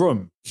elephant in the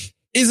room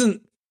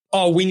isn't,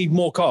 oh, we need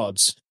more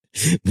cards.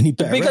 We need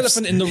better the big refs.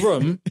 Elephant in the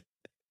room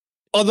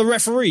are the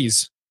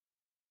referees.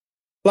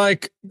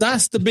 Like,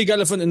 that's the big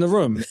elephant in the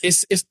room.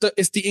 It's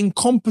the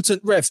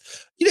incompetent refs.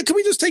 You know, can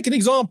we just take an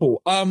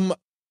example?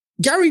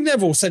 Gary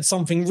Neville said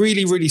something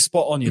really, really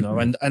spot on, you know,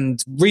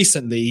 and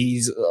recently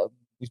he's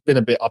been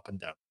a bit up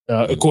and down,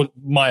 according to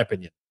my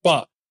opinion.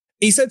 But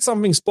he said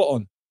something spot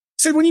on. He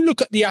said, when you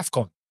look at the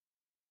AFCON,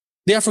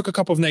 the Africa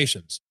Cup of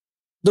Nations,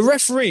 the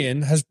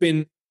refereeing has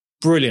been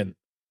brilliant.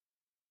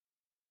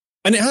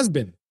 And it has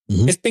been.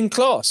 Mm-hmm. It's been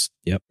class.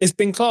 Yep. It's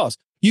been class.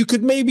 You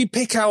could maybe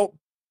pick out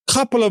a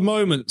couple of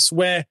moments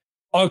where,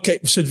 okay,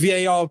 should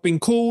VAR have been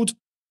called?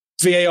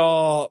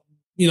 VAR,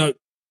 you know,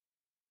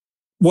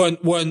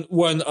 wasn't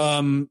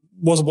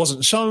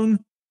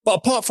shown. But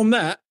apart from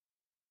that,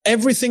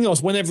 everything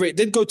else, whenever it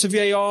did go to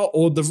VAR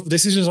or the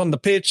decisions on the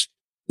pitch,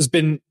 has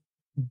been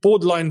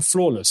borderline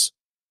flawless.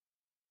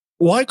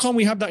 Why can't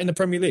we have that in the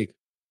Premier League?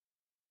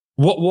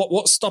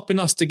 What's stopping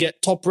us to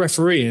get top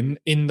refereeing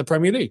in the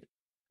Premier League?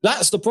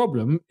 That's the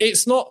problem.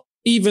 It's not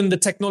even the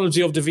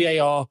technology of the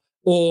VAR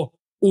or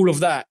all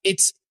of that.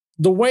 It's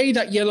the way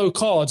that yellow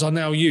cards are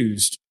now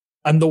used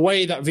and the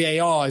way that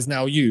VAR is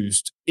now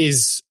used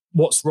is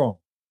what's wrong.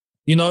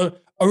 You know,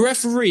 a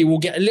referee will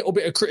get a little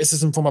bit of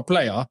criticism from a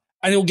player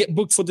and he'll get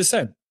booked for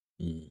dissent.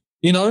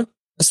 You know,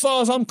 as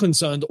far as I'm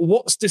concerned,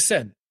 what's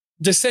dissent?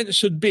 Dissent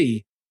should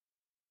be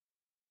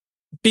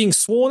being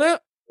sworn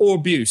at or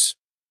abuse.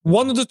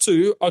 One of the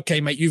two,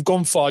 okay, mate, you've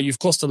gone far, you've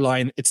crossed the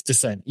line, it's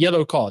dissent.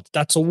 Yellow card,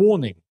 that's a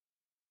warning.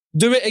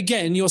 Do it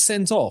again, you're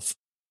sent off.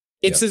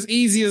 It's as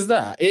easy as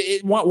that.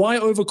 Why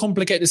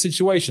overcomplicate the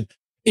situation?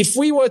 If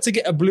we were to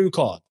get a blue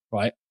card,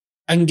 right,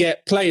 and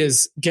get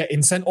players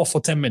getting sent off for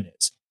 10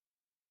 minutes,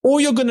 all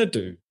you're going to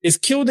do is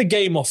kill the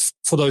game off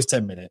for those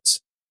 10 minutes.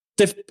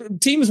 The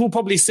teams will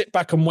probably sit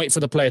back and wait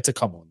for the player to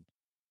come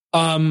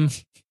on.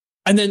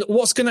 And then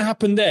what's going to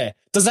happen there?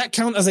 Does that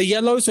count as a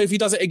yellow? So if he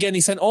does it again,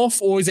 he's sent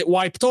off, or is it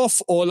wiped off?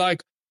 Or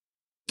like,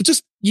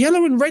 just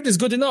yellow and red is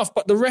good enough,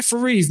 but the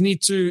referees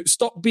need to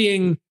stop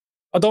being,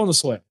 I don't want to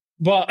swear,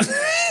 but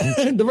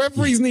the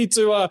referees need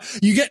to,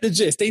 you get the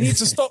gist. They need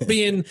to stop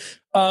being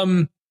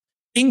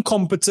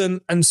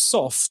incompetent and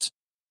soft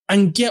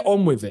and get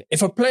on with it.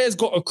 If a player's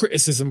got a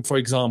criticism, for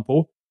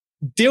example,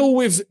 deal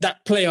with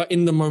that player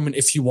in the moment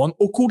if you want,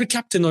 or call the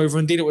captain over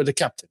and deal it with the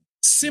captain.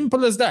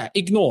 Simple as that.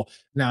 Ignore.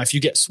 Now, if you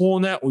get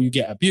sworn at or you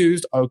get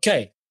abused,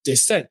 okay,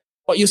 dissent.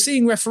 But you're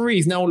seeing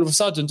referees now all of a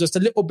sudden, just a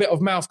little bit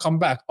of mouth come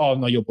back. Oh,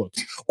 no, you're booked.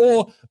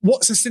 Or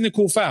what's a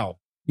cynical foul?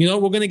 You know,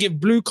 we're going to give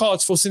blue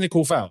cards for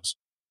cynical fouls.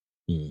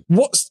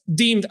 What's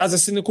deemed as a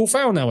cynical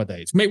foul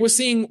nowadays? Mate, we're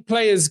seeing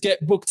players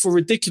get booked for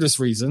ridiculous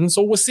reasons,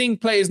 or we're seeing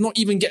players not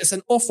even get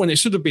sent off when it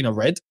should have been a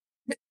red.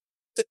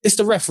 It's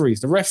the referees.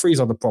 The referees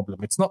are the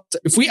problem. It's not.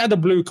 If we add a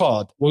blue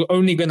card, we're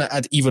only going to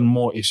add even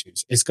more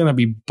issues. It's going to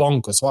be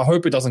bonkers. So I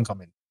hope it doesn't come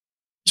in.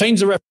 Change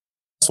the referee.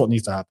 That's what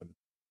needs to happen.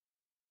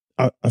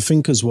 I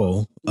think as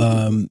well.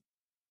 I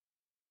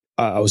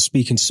was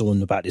speaking to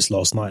someone about this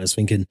last night. I was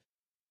thinking,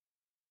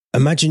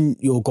 imagine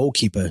your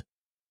goalkeeper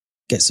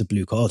gets a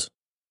blue card.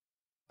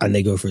 and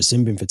they go for a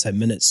sin bin for 10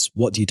 minutes,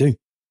 what do you do?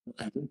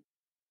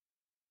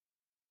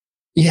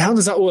 Yeah, how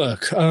does that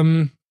work?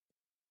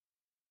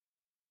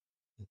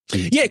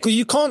 Yeah, because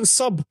you can't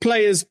sub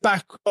players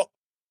back.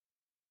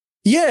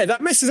 Yeah,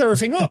 that messes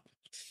everything up.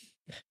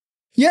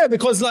 Yeah,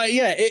 because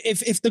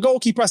if the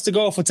goalkeeper has to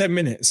go off for 10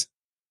 minutes,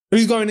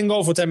 who's going in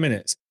goal for 10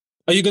 minutes?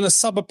 Are you going to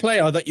sub a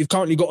player that you've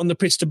currently got on the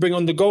pitch to bring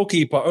on the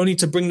goalkeeper, only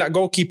to bring that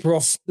goalkeeper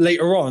off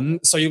later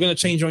on? So you're going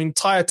to change your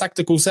entire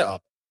tactical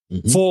setup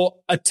for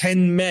a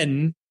 10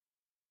 men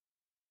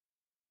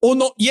or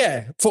not?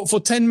 Yeah, for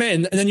 10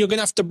 men. And then you're going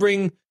to have to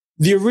bring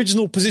the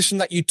original position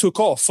that you took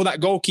off for that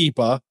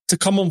goalkeeper to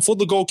come on for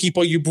the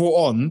goalkeeper you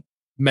brought on,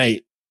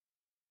 mate.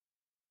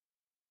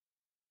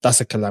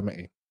 That's a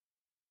calamity.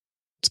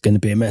 It's going to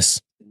be a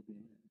mess.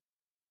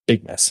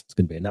 Big mess. It's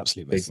going to be an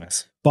absolute mess. Big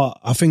mess. But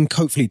I think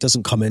hopefully it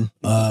doesn't come in.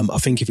 I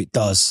think if it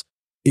does,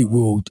 it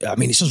will. I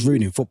mean, it's just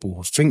ruining football.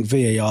 I think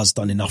VAR's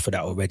done enough of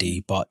that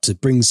already, but to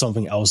bring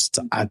something else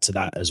to add to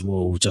that as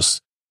well,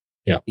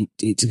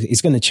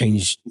 it's going to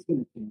change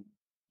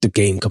the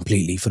game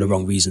completely for the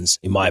wrong reasons,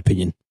 in my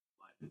opinion.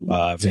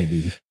 I think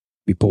it'd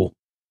be poor.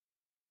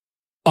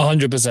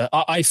 100%.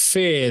 I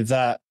fear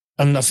that,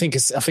 and I think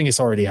it's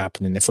already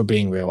happening. If we're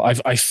being real,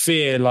 I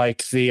fear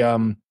like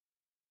the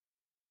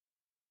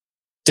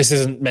this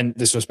isn't meant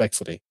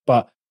disrespectfully,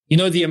 but you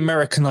know the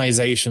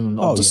Americanization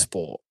of the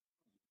sport,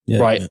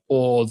 right? Yeah.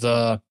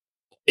 Or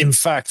in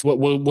fact,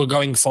 we're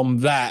going from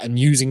that and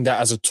using that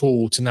as a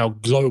tool to now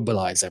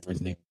globalize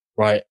everything,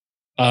 right?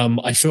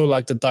 I feel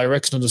like the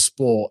direction of the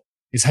sport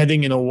is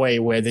heading in a way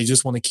where they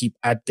just want to keep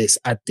add this.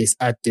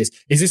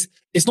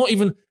 It's not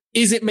even,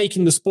 is it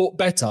making the sport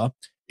better?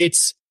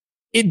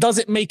 Does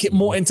it make it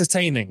more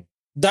entertaining?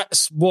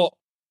 That's what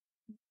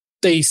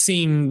they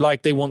seem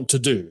like they want to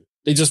do.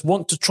 They just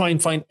want to try and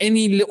find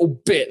any little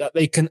bit that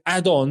they can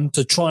add on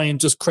to try and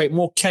just create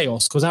more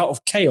chaos, because out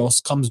of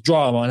chaos comes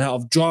drama, and out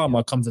of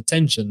drama comes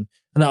attention,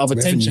 and out of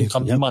attention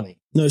comes money.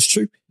 No, it's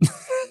true.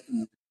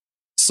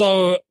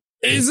 So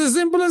it's as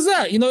simple as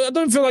that. You know, I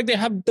don't feel like they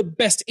have the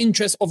best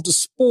interest of the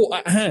sport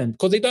at hand,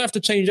 because they don't have to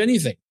change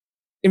anything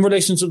in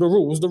relation to the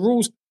rules. The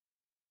rules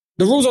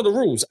are the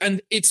rules,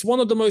 and it's one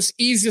of the most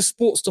easiest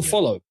sports to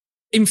follow.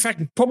 In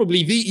fact,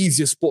 probably the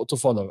easiest sport to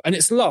follow, and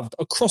it's loved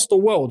across the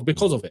world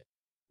because of it.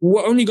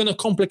 We're only going to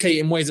complicate it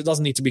in ways that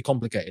doesn't need to be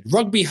complicated.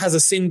 Rugby has a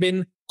sin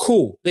bin.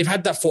 Cool. They've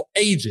had that for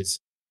ages.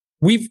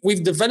 We've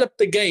developed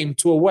the game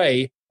to a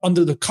way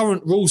under the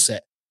current rule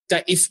set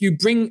that if you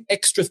bring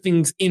extra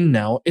things in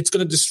now, it's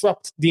going to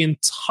disrupt the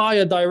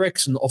entire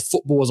direction of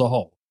football as a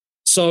whole.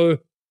 So,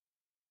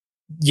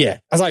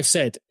 yeah, as I've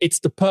said, it's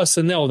the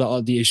personnel that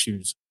are the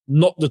issues,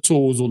 not the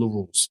tools or the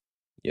rules.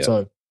 Yeah.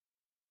 So,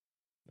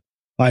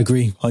 I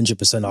agree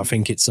 100%. I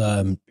think it's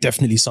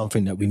definitely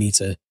something that we need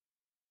to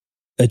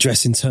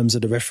address in terms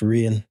of the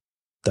refereeing,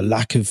 the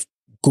lack of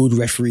good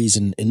referees,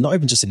 and not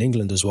even just in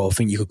England as well. I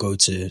think you could go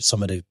to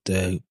some of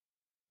the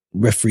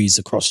referees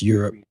across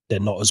Europe. They're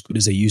not as good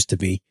as they used to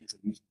be,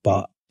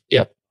 but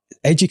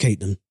educate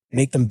them,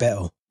 make them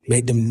better,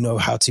 make them know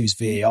how to use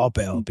VAR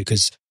better,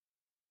 because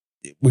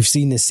we've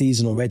seen this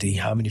season already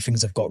how many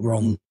things have got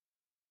wrong.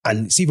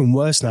 And it's even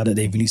worse now that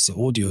they've released the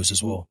audios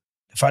as well.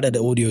 The fact that the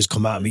audios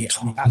come out,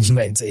 I'm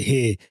expecting to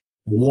hear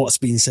what's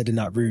being said in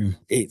that room.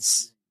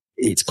 It's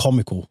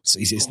comical.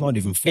 It's not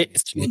even funny.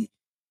 It's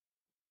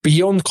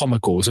beyond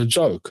comical. It's a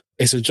joke.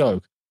 It's a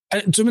joke.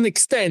 And to an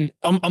extent,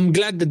 I'm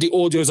glad that the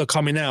audios are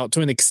coming out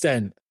to an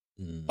extent.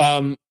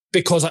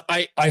 Because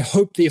I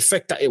hope the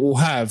effect that it will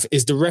have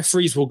is the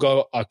referees will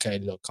go, okay,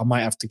 look, I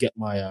might have to get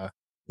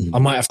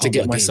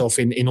myself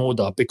in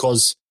order,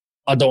 because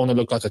I don't want to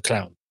look like a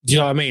clown. Do you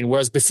know what I mean?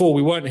 Whereas before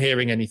we weren't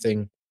hearing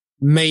anything.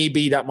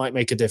 Maybe that might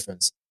make a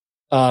difference.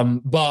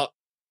 But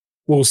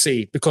we'll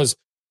see, because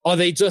are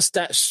they just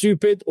that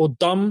stupid or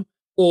dumb,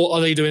 or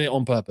are they doing it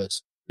on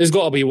purpose? There's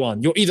got to be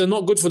one. You're either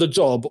not good for the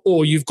job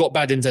or you've got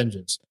bad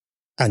intentions.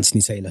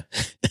 Anthony Taylor.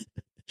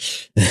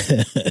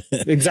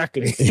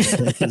 Exactly.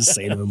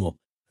 Say no more.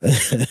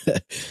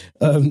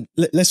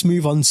 Let's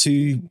move on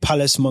to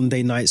Palace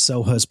Monday night,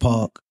 Selhurst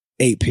Park,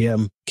 8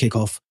 p.m.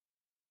 kickoff.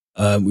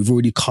 We've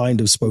already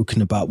kind of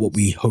spoken about what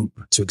we hope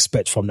to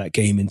expect from that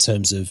game in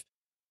terms of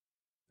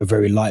a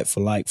very like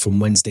for like from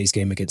Wednesday's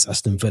game against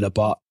Aston Villa,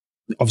 but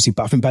obviously,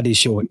 I think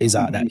Badiashile is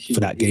out for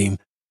that game.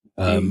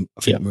 I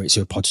think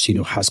Mauricio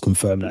Pochettino has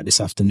confirmed that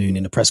this afternoon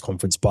in a press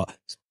conference. But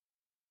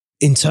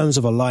in terms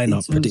of a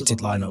predicted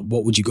lineup,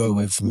 what would you go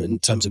with in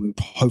terms of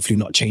hopefully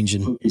not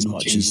changing as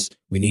much as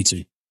we need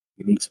to?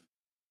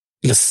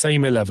 The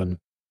same 11,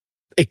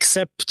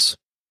 except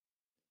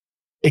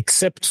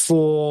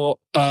for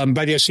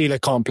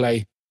Badiashile can't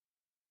play.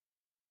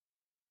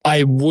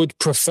 I would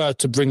prefer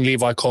to bring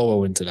Levi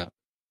Colwill into that.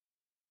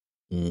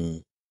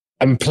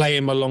 And play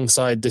him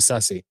alongside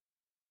Disasi.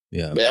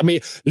 Yeah. I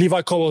mean,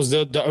 Levi Colwill's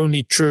the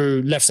only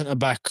true left centre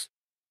back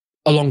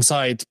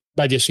alongside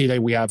Badiashile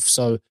we have.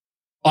 So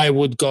I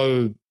would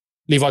go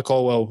Levi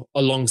Colwill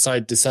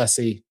alongside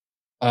Disasi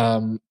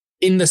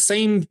in the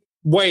same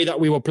way that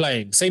we were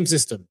playing, same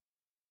system.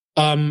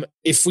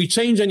 If we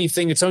change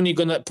anything, it's only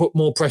going to put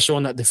more pressure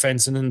on that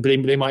defense, and then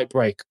they might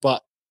break.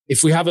 But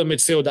if we have a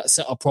midfield that's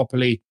set up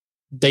properly,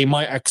 they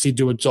might actually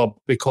do a job,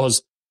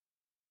 because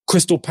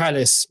Crystal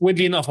Palace,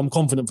 weirdly enough, I'm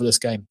confident for this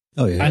game.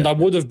 Oh, yeah. And I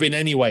would have been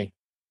anyway,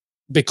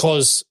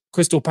 because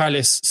Crystal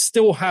Palace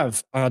still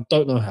have, I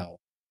don't know how,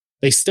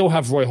 they still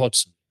have Roy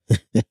Hodgson.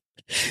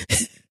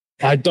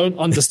 I don't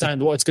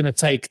understand what it's going to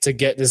take to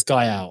get this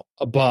guy out.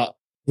 But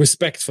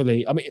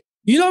respectfully, I mean,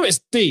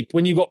 it's deep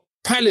when you've got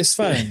Palace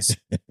fans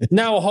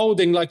now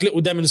holding like little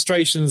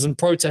demonstrations and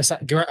protests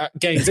at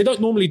games. They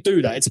don't normally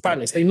do that. It's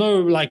Palace. They know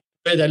like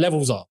where their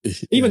levels are.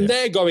 Even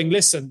they're going,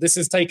 listen, this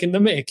is taking the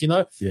mick,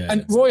 Yeah.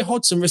 And Roy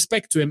Hodgson,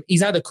 respect to him,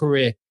 he's had a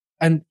career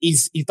and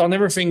he's done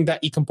everything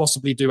that he can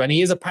possibly do. And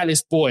he is a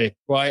Palace boy,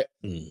 right?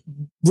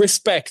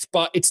 Respect,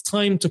 but it's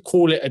time to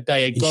call it a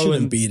day. Go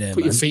and be there,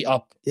 put your feet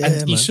up. Yeah,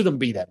 and he shouldn't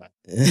be there, man.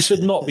 He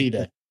should not be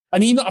there.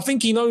 And I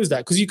think he knows that,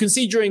 because you can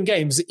see during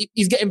games,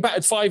 he's getting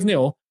battered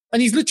 5-0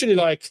 and he's literally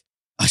like,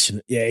 I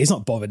shouldn't. Yeah, he's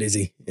not bothered, is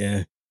he?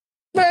 Yeah.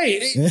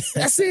 Mate,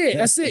 that's it.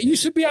 That's it. You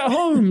should be at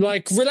home,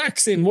 like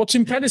relaxing,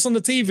 watching Palace on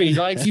the TV.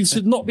 Like, you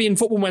should not be in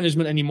football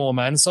management anymore,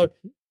 man. So,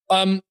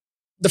 the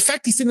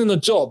fact he's still in a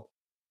job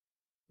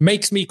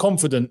makes me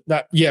confident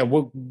that,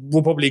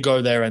 we'll probably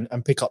go there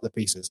and pick up the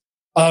pieces.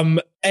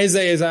 Eze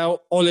is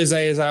out,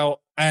 Olise is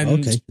out,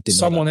 and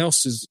someone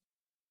else is.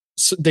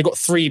 They got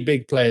 3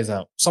 big players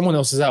out. Someone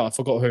else is out. I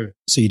forgot who.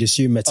 So you'd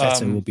assume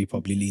Mateta will be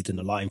probably leading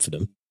the line for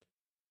them.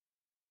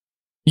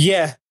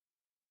 Yeah,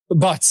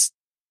 but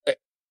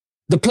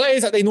the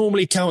players that they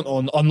normally count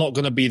on are not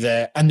going to be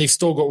there, and they've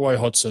still got Roy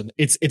Hodgson.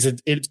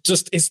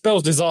 It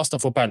spells disaster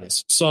for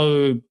Palace.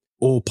 So,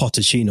 or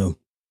Pochettino.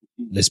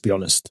 Let's be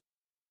honest.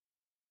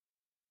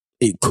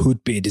 It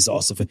could be a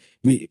disaster for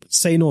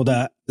saying all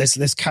that.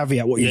 Let's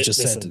caveat what you've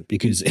just said,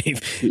 because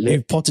if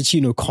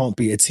Pochettino can't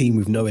beat a team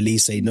with no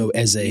Olise, no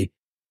Eze,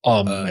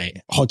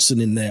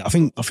 Hodgson in there, I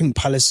think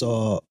Palace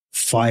are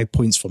 5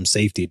 points from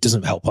safety. It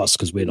doesn't help us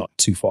because we're not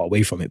too far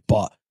away from it.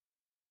 But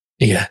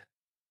yeah,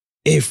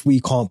 if we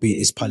can't beat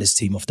this Palace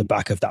team off the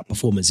back of that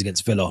performance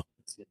against Villa,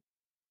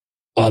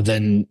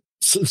 then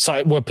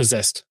we're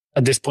possessed.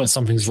 At this point,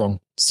 something's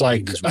wrong. It's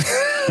like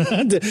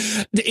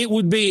it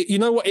would be,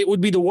 it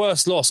would be the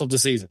worst loss of the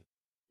season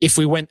if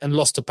we went and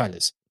lost to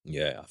Palace.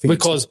 Yeah, I think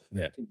because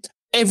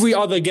every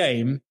other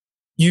game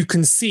you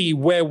can see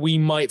where we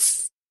might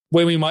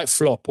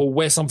flop or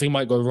where something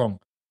might go wrong.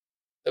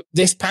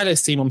 This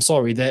Palace team, I'm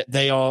sorry,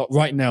 they are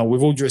right now,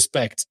 with all due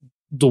respect,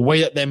 the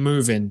way that they're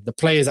moving, the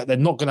players that they're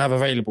not going to have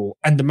available,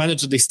 and the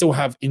manager they still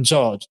have in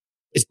charge,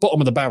 it's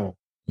bottom of the barrel.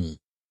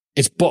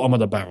 It's bottom of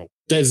the barrel.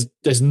 There's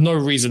no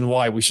reason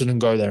why we shouldn't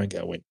go there and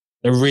get a win.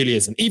 There really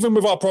isn't. Even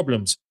with our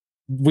problems,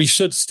 we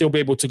should still be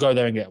able to go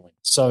there and get a win.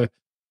 So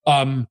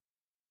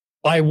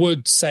I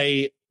would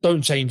say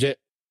don't change it.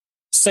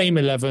 Same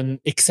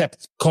 11,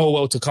 except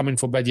Colwell to come in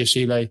for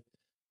Badiashile.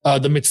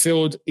 The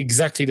midfield,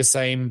 exactly the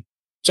same.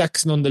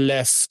 Jackson on the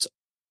left.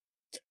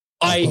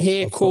 I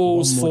hear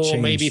calls for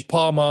maybe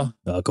Palmer.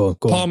 Go on.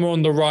 Palmer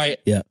on the right,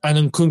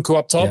 and Nkunku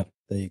up top. Yeah,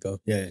 there you go.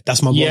 Yeah,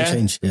 that's my one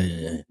change.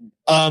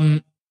 Yeah.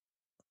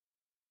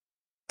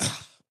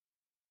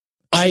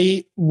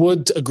 I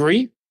would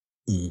agree.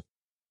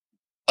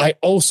 I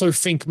also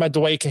think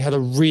Madueke had a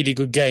really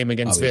good game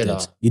against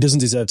Villa. He doesn't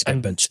deserve to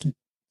get benched.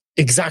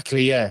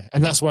 Exactly, yeah.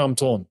 And that's where I'm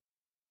torn.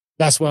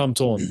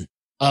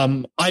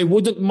 I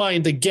wouldn't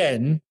mind,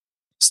 again,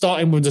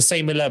 starting with the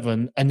same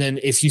 11, and then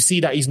if you see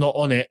that he's not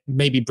on it,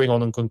 maybe bring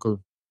on Nkunku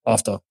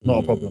after. Not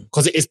a problem.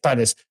 Because it is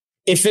Palace.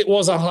 If it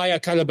was a higher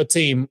caliber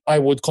team, I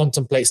would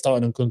contemplate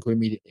starting Nkunku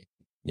immediately.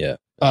 Yeah.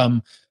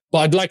 But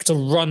I'd like to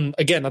run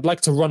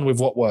with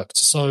what worked.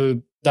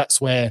 So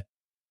that's where,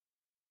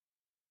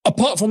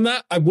 apart from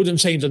that, I wouldn't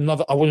change a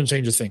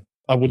thing.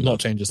 I would not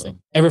change a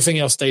thing. Everything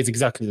else stays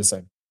exactly the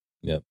same.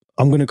 Yeah.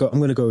 I'm going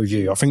to go with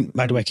you. I think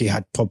Madueke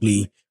had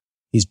probably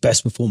his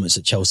best performance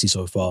at Chelsea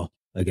so far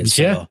against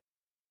Villa.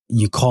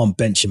 You can't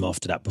bench him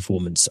after that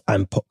performance.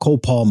 And Cole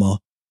Palmer,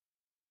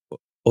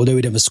 although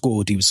he never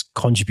scored, he was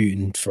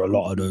contributing for a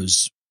lot of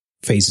those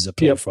phases of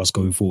play for us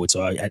going forward.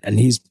 So, and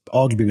he's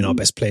arguably been our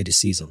best player this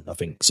season, I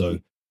think. So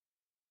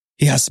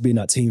he has to be in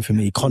that team for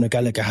me. Conor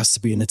Gallagher has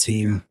to be in the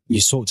team. You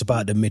talked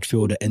about the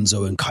midfielder,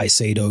 Enzo and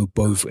Caicedo,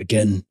 both,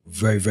 again,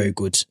 very, very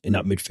good in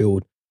that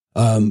midfield.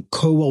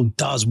 Colwell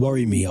does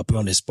worry me, I'll be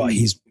honest, but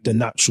he's the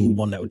natural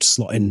one that would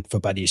slot in for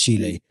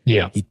Badiashile.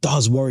 Yeah. He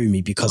does worry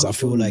me because I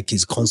feel like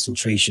his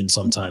concentration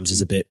sometimes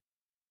is it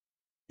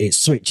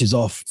switches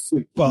off,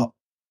 but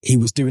he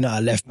was doing that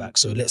at left back.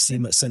 So let's see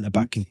him at centre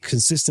back and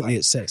consistently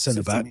at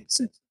centre back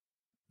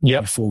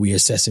before we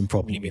assess him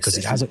properly, because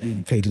he hasn't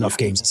really played enough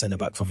games at centre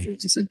back for me.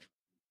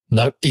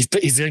 No, he's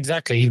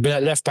been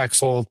at left back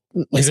for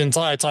his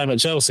entire time at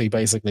Chelsea,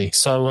 basically.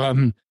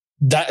 So,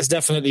 that's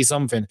definitely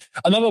something.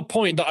 Another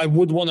point that I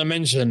would want to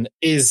mention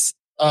is,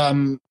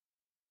 this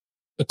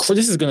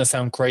is going to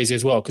sound crazy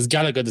as well, because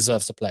Gallagher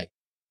deserves to play.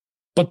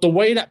 But the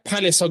way that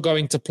Palace are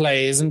going to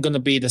play isn't going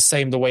to be the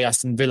same the way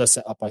Aston Villa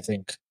set up, I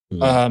think.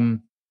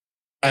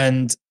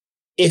 And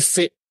if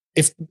it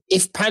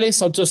if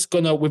Palace are just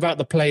gonna, without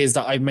the players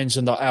that I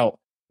mentioned are out,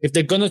 if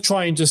they're gonna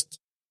try and just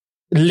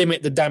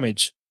limit the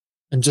damage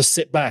and just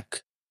sit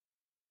back,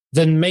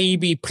 then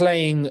maybe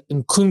playing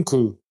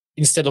Nkunku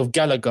instead of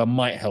Gallagher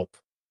might help.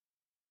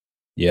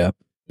 Yeah.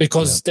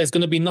 Because there's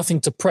going to be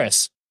nothing to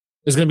press.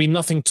 There's going to be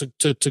nothing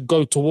to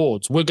go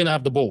towards. We're going to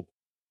have the ball.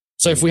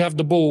 So if we have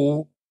the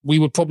ball, we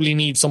would probably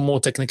need some more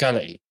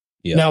technicality.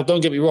 Yeah. Now,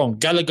 don't get me wrong.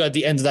 Gallagher at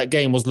the end of that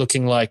game was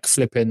looking like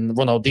flipping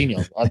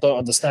Ronaldinho. I don't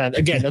understand.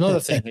 Again,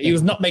 another thing. He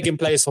was not making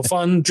plays for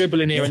fun,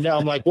 dribbling here and there.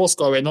 I'm like, what's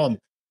going on?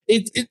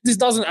 This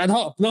doesn't add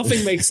up.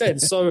 Nothing makes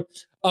sense. So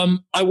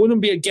I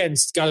wouldn't be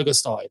against Gallagher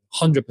starting,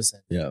 100%.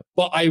 Yeah.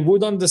 But I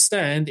would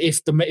understand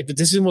if the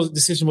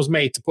decision was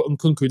made to put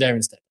Nkunku there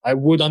instead. I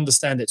would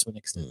understand it to an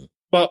extent.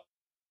 But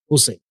we'll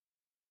see.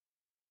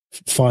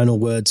 Final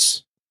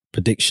words,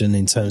 prediction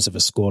in terms of a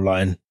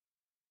scoreline.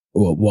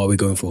 What are we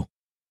going for?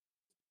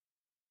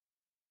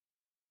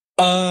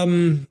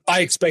 I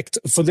expect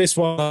for this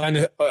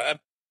one,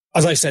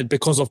 as I said,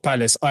 because of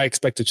Palace, I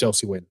expect a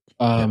Chelsea win.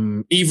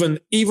 Even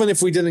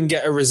if we didn't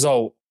get a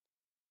result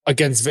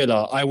against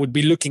Villa, I would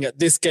be looking at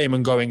this game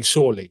and going,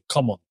 surely,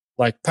 come on.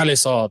 Like,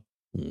 Palace are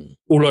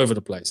all over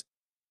the place.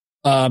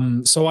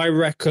 So I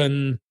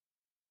reckon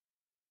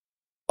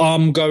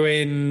I'm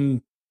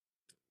going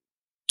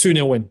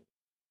 2-0 win.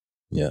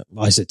 Yeah,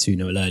 I said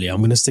 2-0 earlier. I'm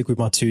going to stick with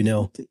my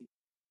 2-0.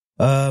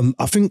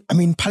 I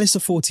mean, Palace are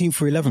 14th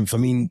for 11th. I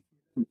mean,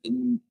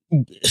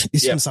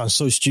 this can sound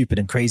so stupid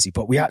and crazy,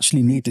 but we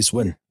actually need this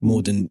win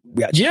more than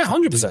we actually. Yeah,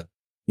 100%.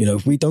 You know,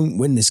 if we don't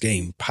win this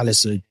game,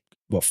 Palace are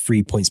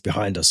 3 points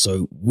behind us.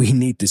 So we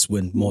need this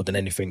win more than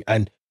anything.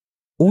 And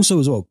also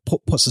as well,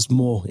 puts us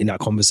more in that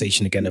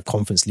conversation again of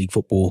Conference League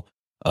football.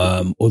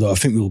 Although I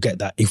think we will get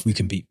that if we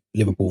can beat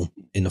Liverpool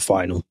in the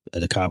final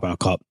at the Carabao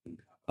Cup.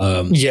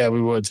 Yeah,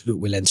 we would.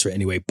 We'll enter it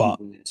anyway. But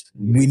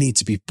we need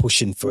to be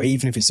pushing for,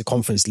 even if it's a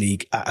Conference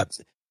League, at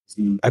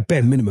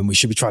bare minimum, we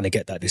should be trying to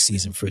get that this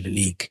season through the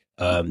league,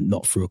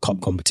 not through a cup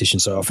competition.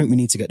 So I think we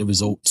need to get the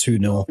result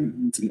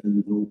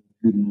 2-0.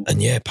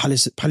 And yeah,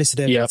 Palace are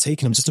there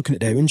taking them. Just looking at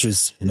their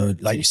injuries, you know,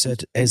 like you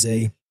said,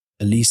 Eze,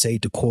 Elise,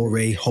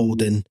 Decore,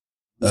 Holden,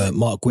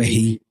 Mark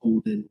Guehi,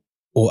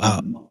 all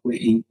out.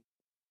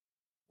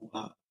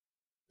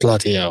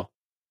 Bloody hell.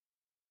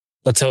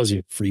 That tells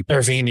you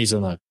everything you need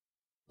to know.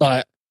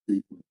 Like,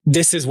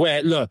 this is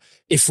where, look,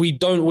 if we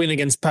don't win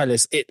against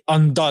Palace, it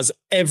undoes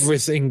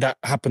everything that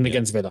happened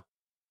against Villa.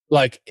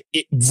 Like,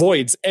 it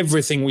voids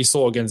everything we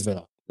saw against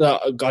Villa.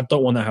 I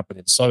don't want that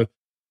happening. So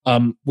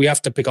we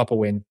have to pick up a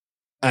win.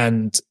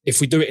 And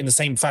if we do it in the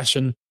same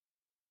fashion,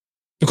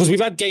 because we've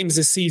had games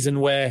this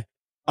season where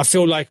I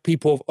feel like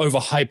people have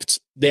overhyped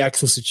the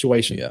actual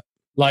situation. Yeah.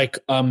 Like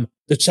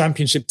the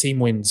Championship team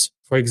wins,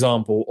 for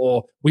example,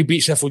 or we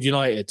beat Sheffield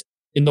United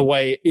in the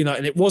way, you know,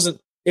 and it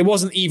wasn't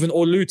even,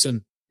 or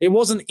Luton. It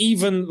wasn't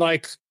even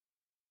like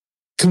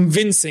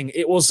convincing.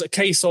 It was a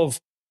case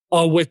of,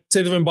 oh, we're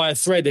tethering by a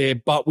thread here,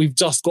 but we've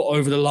just got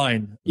over the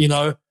line, you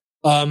know?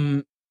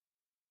 The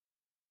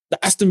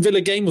Aston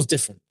Villa game was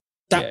different.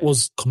 That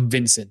was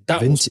convincing.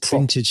 That was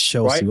vintage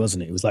Chelsea, right?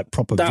 Wasn't it? It was like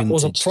proper vintage. That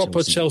was a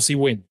proper Chelsea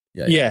win.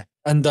 Yeah.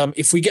 And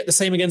if we get the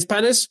same against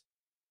Palace,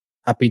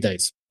 happy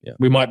days. Yeah.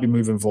 We might be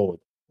moving forward.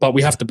 But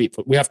we have to beat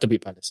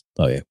Palace.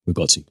 Oh yeah, we've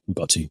got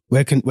to.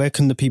 Where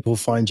can the people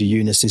find you,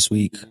 Eunice, this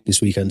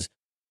weekend?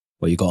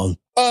 What you got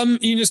on?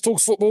 Eunice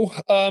Talks Football.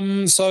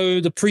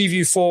 So the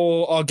preview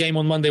for our game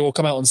on Monday will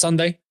come out on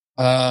Sunday.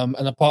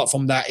 And apart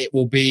from that, it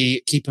will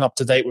be keeping up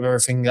to date with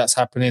everything that's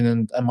happening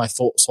and my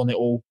thoughts on it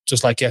all.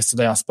 Just like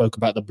yesterday, I spoke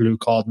about the blue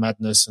card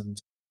madness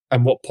and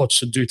what Poch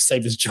should do to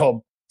save his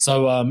job.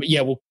 So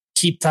we'll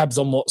keep tabs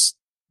on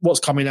what's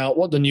coming out,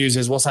 what the news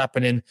is, what's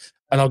happening,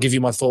 and I'll give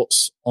you my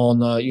thoughts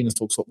on Eunice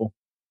Talks Football.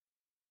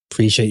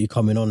 Appreciate you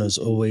coming on as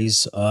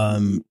always.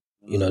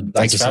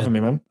 Thanks for having me,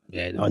 man.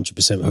 Yeah,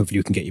 100%. Hopefully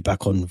we can get you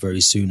back on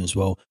very soon as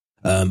well.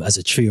 As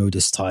a trio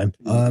this time.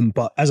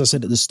 But as I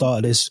said at the start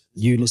of this,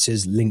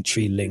 Eunice's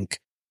Linktree link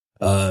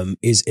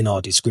is in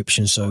our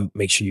description. So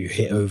make sure you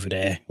head over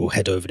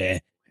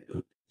there,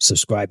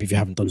 subscribe if you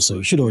haven't done so.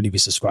 You should already be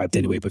subscribed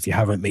anyway, but if you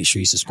haven't, make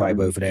sure you subscribe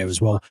over there as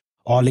well.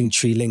 Our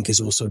Linktree link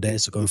is also there,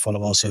 so go and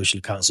follow our social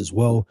accounts as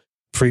well.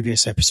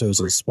 Previous episodes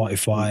on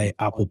Spotify,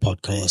 Apple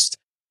Podcast.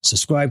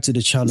 Subscribe to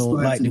the channel,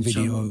 like the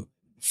video.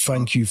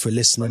 Thank you for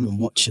listening and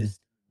watching.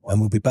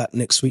 And we'll be back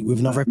next week with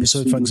another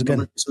episode. Thanks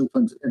again.